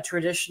take a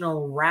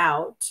traditional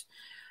route,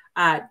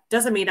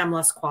 doesn't mean I'm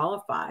less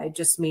qualified.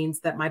 Just means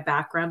that my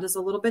background is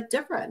a little bit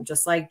different.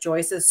 Just like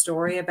Joyce's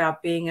story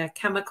about being a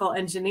chemical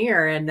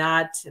engineer and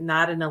not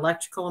an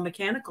electrical and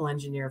mechanical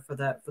engineer for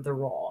the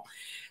role.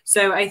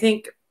 So I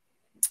think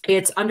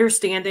it's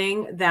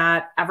understanding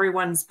that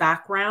everyone's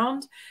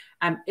background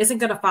isn't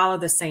going to follow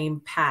the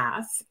same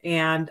path,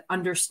 and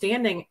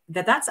understanding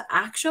that that's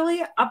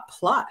actually a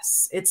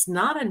plus. It's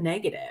not a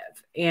negative.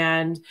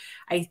 And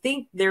I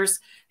think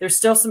there's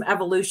still some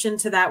evolution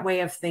to that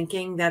way of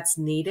thinking that's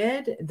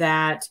needed,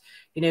 that,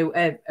 you know,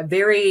 a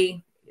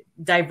very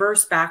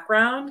diverse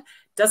background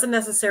doesn't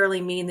necessarily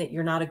mean that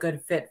you're not a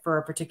good fit for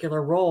a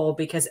particular role,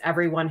 because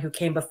everyone who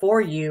came before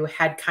you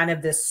had kind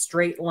of this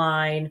straight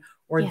line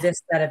or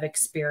this set of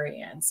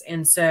experience.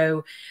 And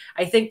so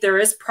I think there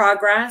is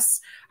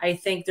progress. I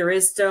think there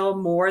is still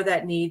more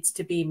that needs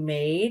to be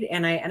made.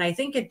 And I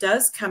think it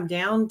does come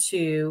down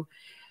to,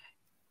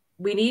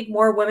 we need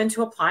more women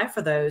to apply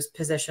for those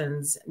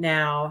positions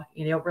now.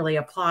 You don't really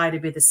apply to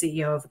be the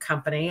CEO of a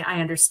company. I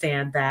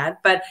understand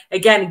that. But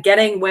again,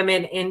 getting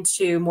women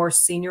into more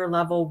senior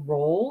level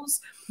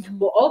roles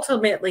will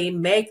ultimately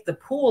make the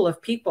pool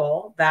of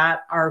people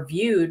that are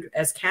viewed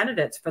as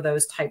candidates for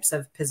those types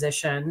of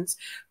positions,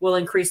 will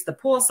increase the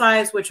pool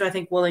size, which I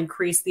think will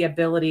increase the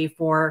ability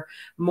for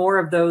more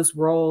of those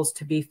roles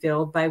to be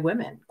filled by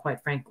women,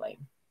 quite frankly.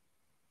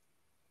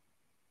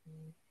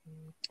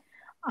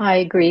 I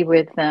agree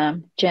with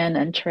Jen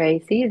and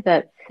Tracy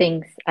that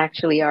things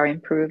actually are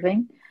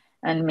improving.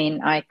 I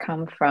mean, I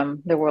come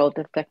from the world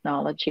of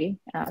technology.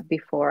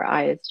 Before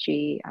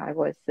ISG, I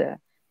was the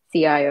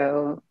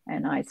CIO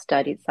and I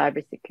studied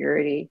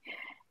cybersecurity.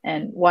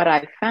 And what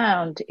I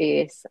found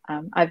is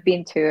I've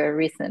been to a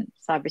recent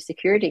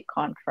cybersecurity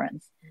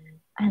conference,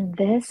 and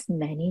there's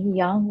many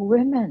young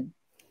women.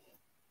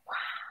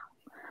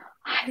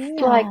 Wow.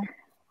 It's like,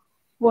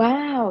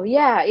 wow.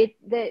 Yeah,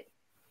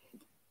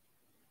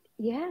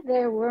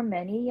 there were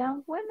many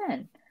young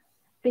women,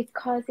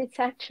 because it's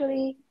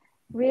actually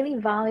really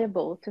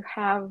valuable to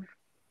have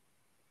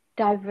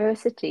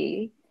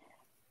diversity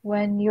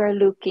when you're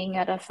looking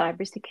at a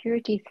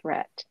cybersecurity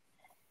threat.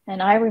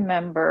 And I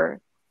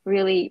remember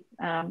really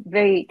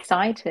very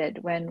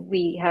excited when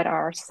we had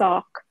our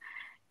SOC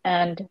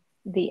and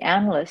the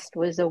analyst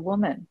was a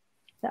woman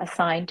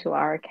assigned to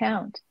our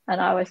account.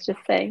 And I was just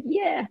saying,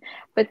 yeah,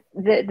 but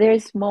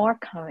there's more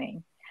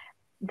coming.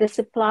 The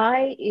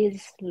supply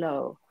is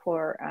low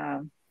for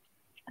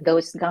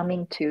those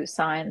coming to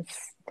science,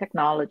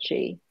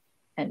 technology,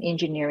 and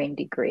engineering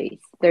degrees.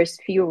 There's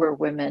fewer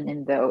women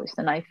in those.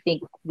 And I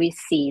think we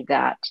see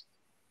that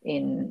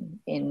in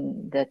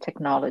the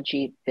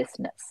technology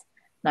business.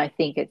 And I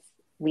think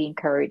we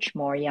encourage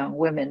more young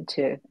women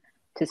to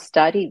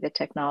study the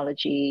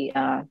technology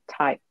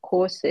type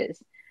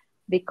courses,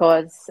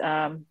 because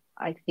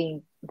I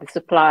think the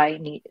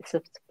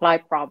supply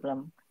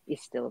problem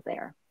is still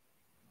there.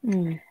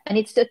 And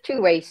it's a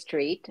two-way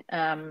street.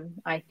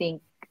 I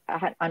think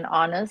an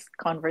honest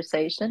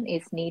conversation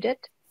is needed.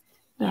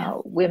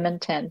 Women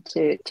tend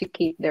to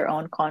keep their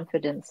own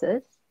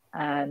confidences.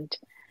 And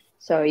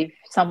so if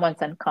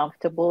someone's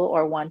uncomfortable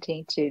or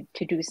wanting to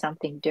do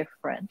something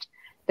different,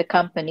 the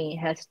company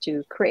has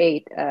to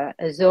create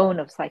a zone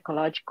of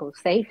psychological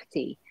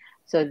safety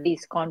so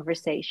these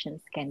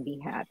conversations can be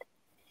had.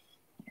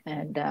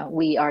 And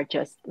we are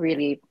just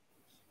really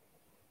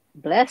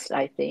blessed,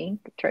 I think,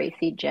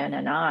 Tracy, Jen,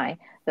 and I,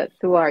 that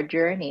through our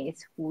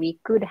journeys, we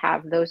could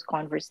have those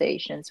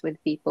conversations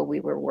with people we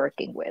were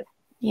working with.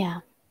 Yeah.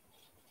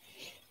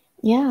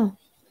 Yeah.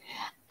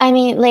 I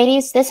mean,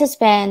 ladies, this has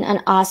been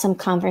an awesome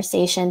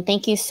conversation.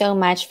 Thank you so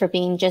much for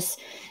being just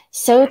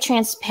so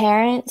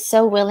transparent,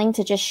 so willing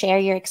to just share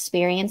your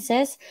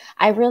experiences.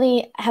 I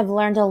really have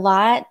learned a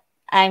lot.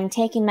 I'm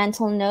taking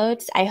mental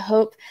notes. I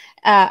hope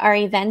our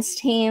events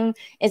team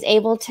is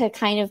able to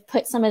kind of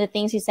put some of the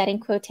things you said in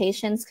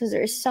quotations, because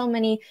there's so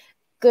many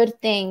good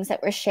things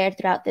that were shared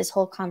throughout this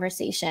whole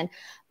conversation.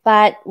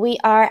 But we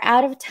are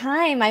out of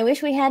time. I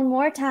wish we had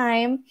more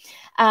time.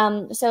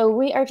 So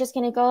we are just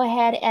going to go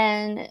ahead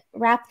and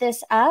wrap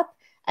this up.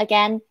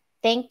 Again,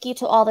 thank you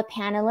to all the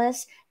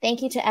panelists.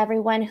 Thank you to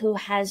everyone who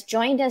has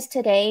joined us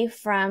today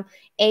from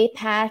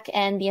APAC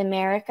and the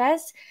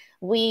Americas.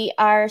 We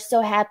are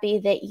so happy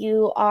that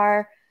you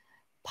are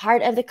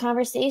part of the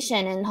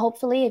conversation. And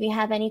hopefully, if you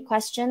have any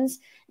questions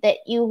that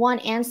you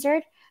want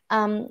answered,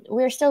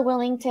 we're still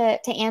willing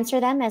to answer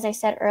them, as I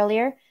said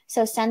earlier.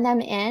 So send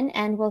them in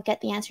and we'll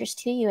get the answers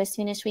to you as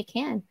soon as we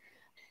can.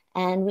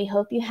 And we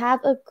hope you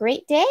have a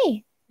great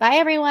day. Bye,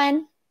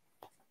 everyone.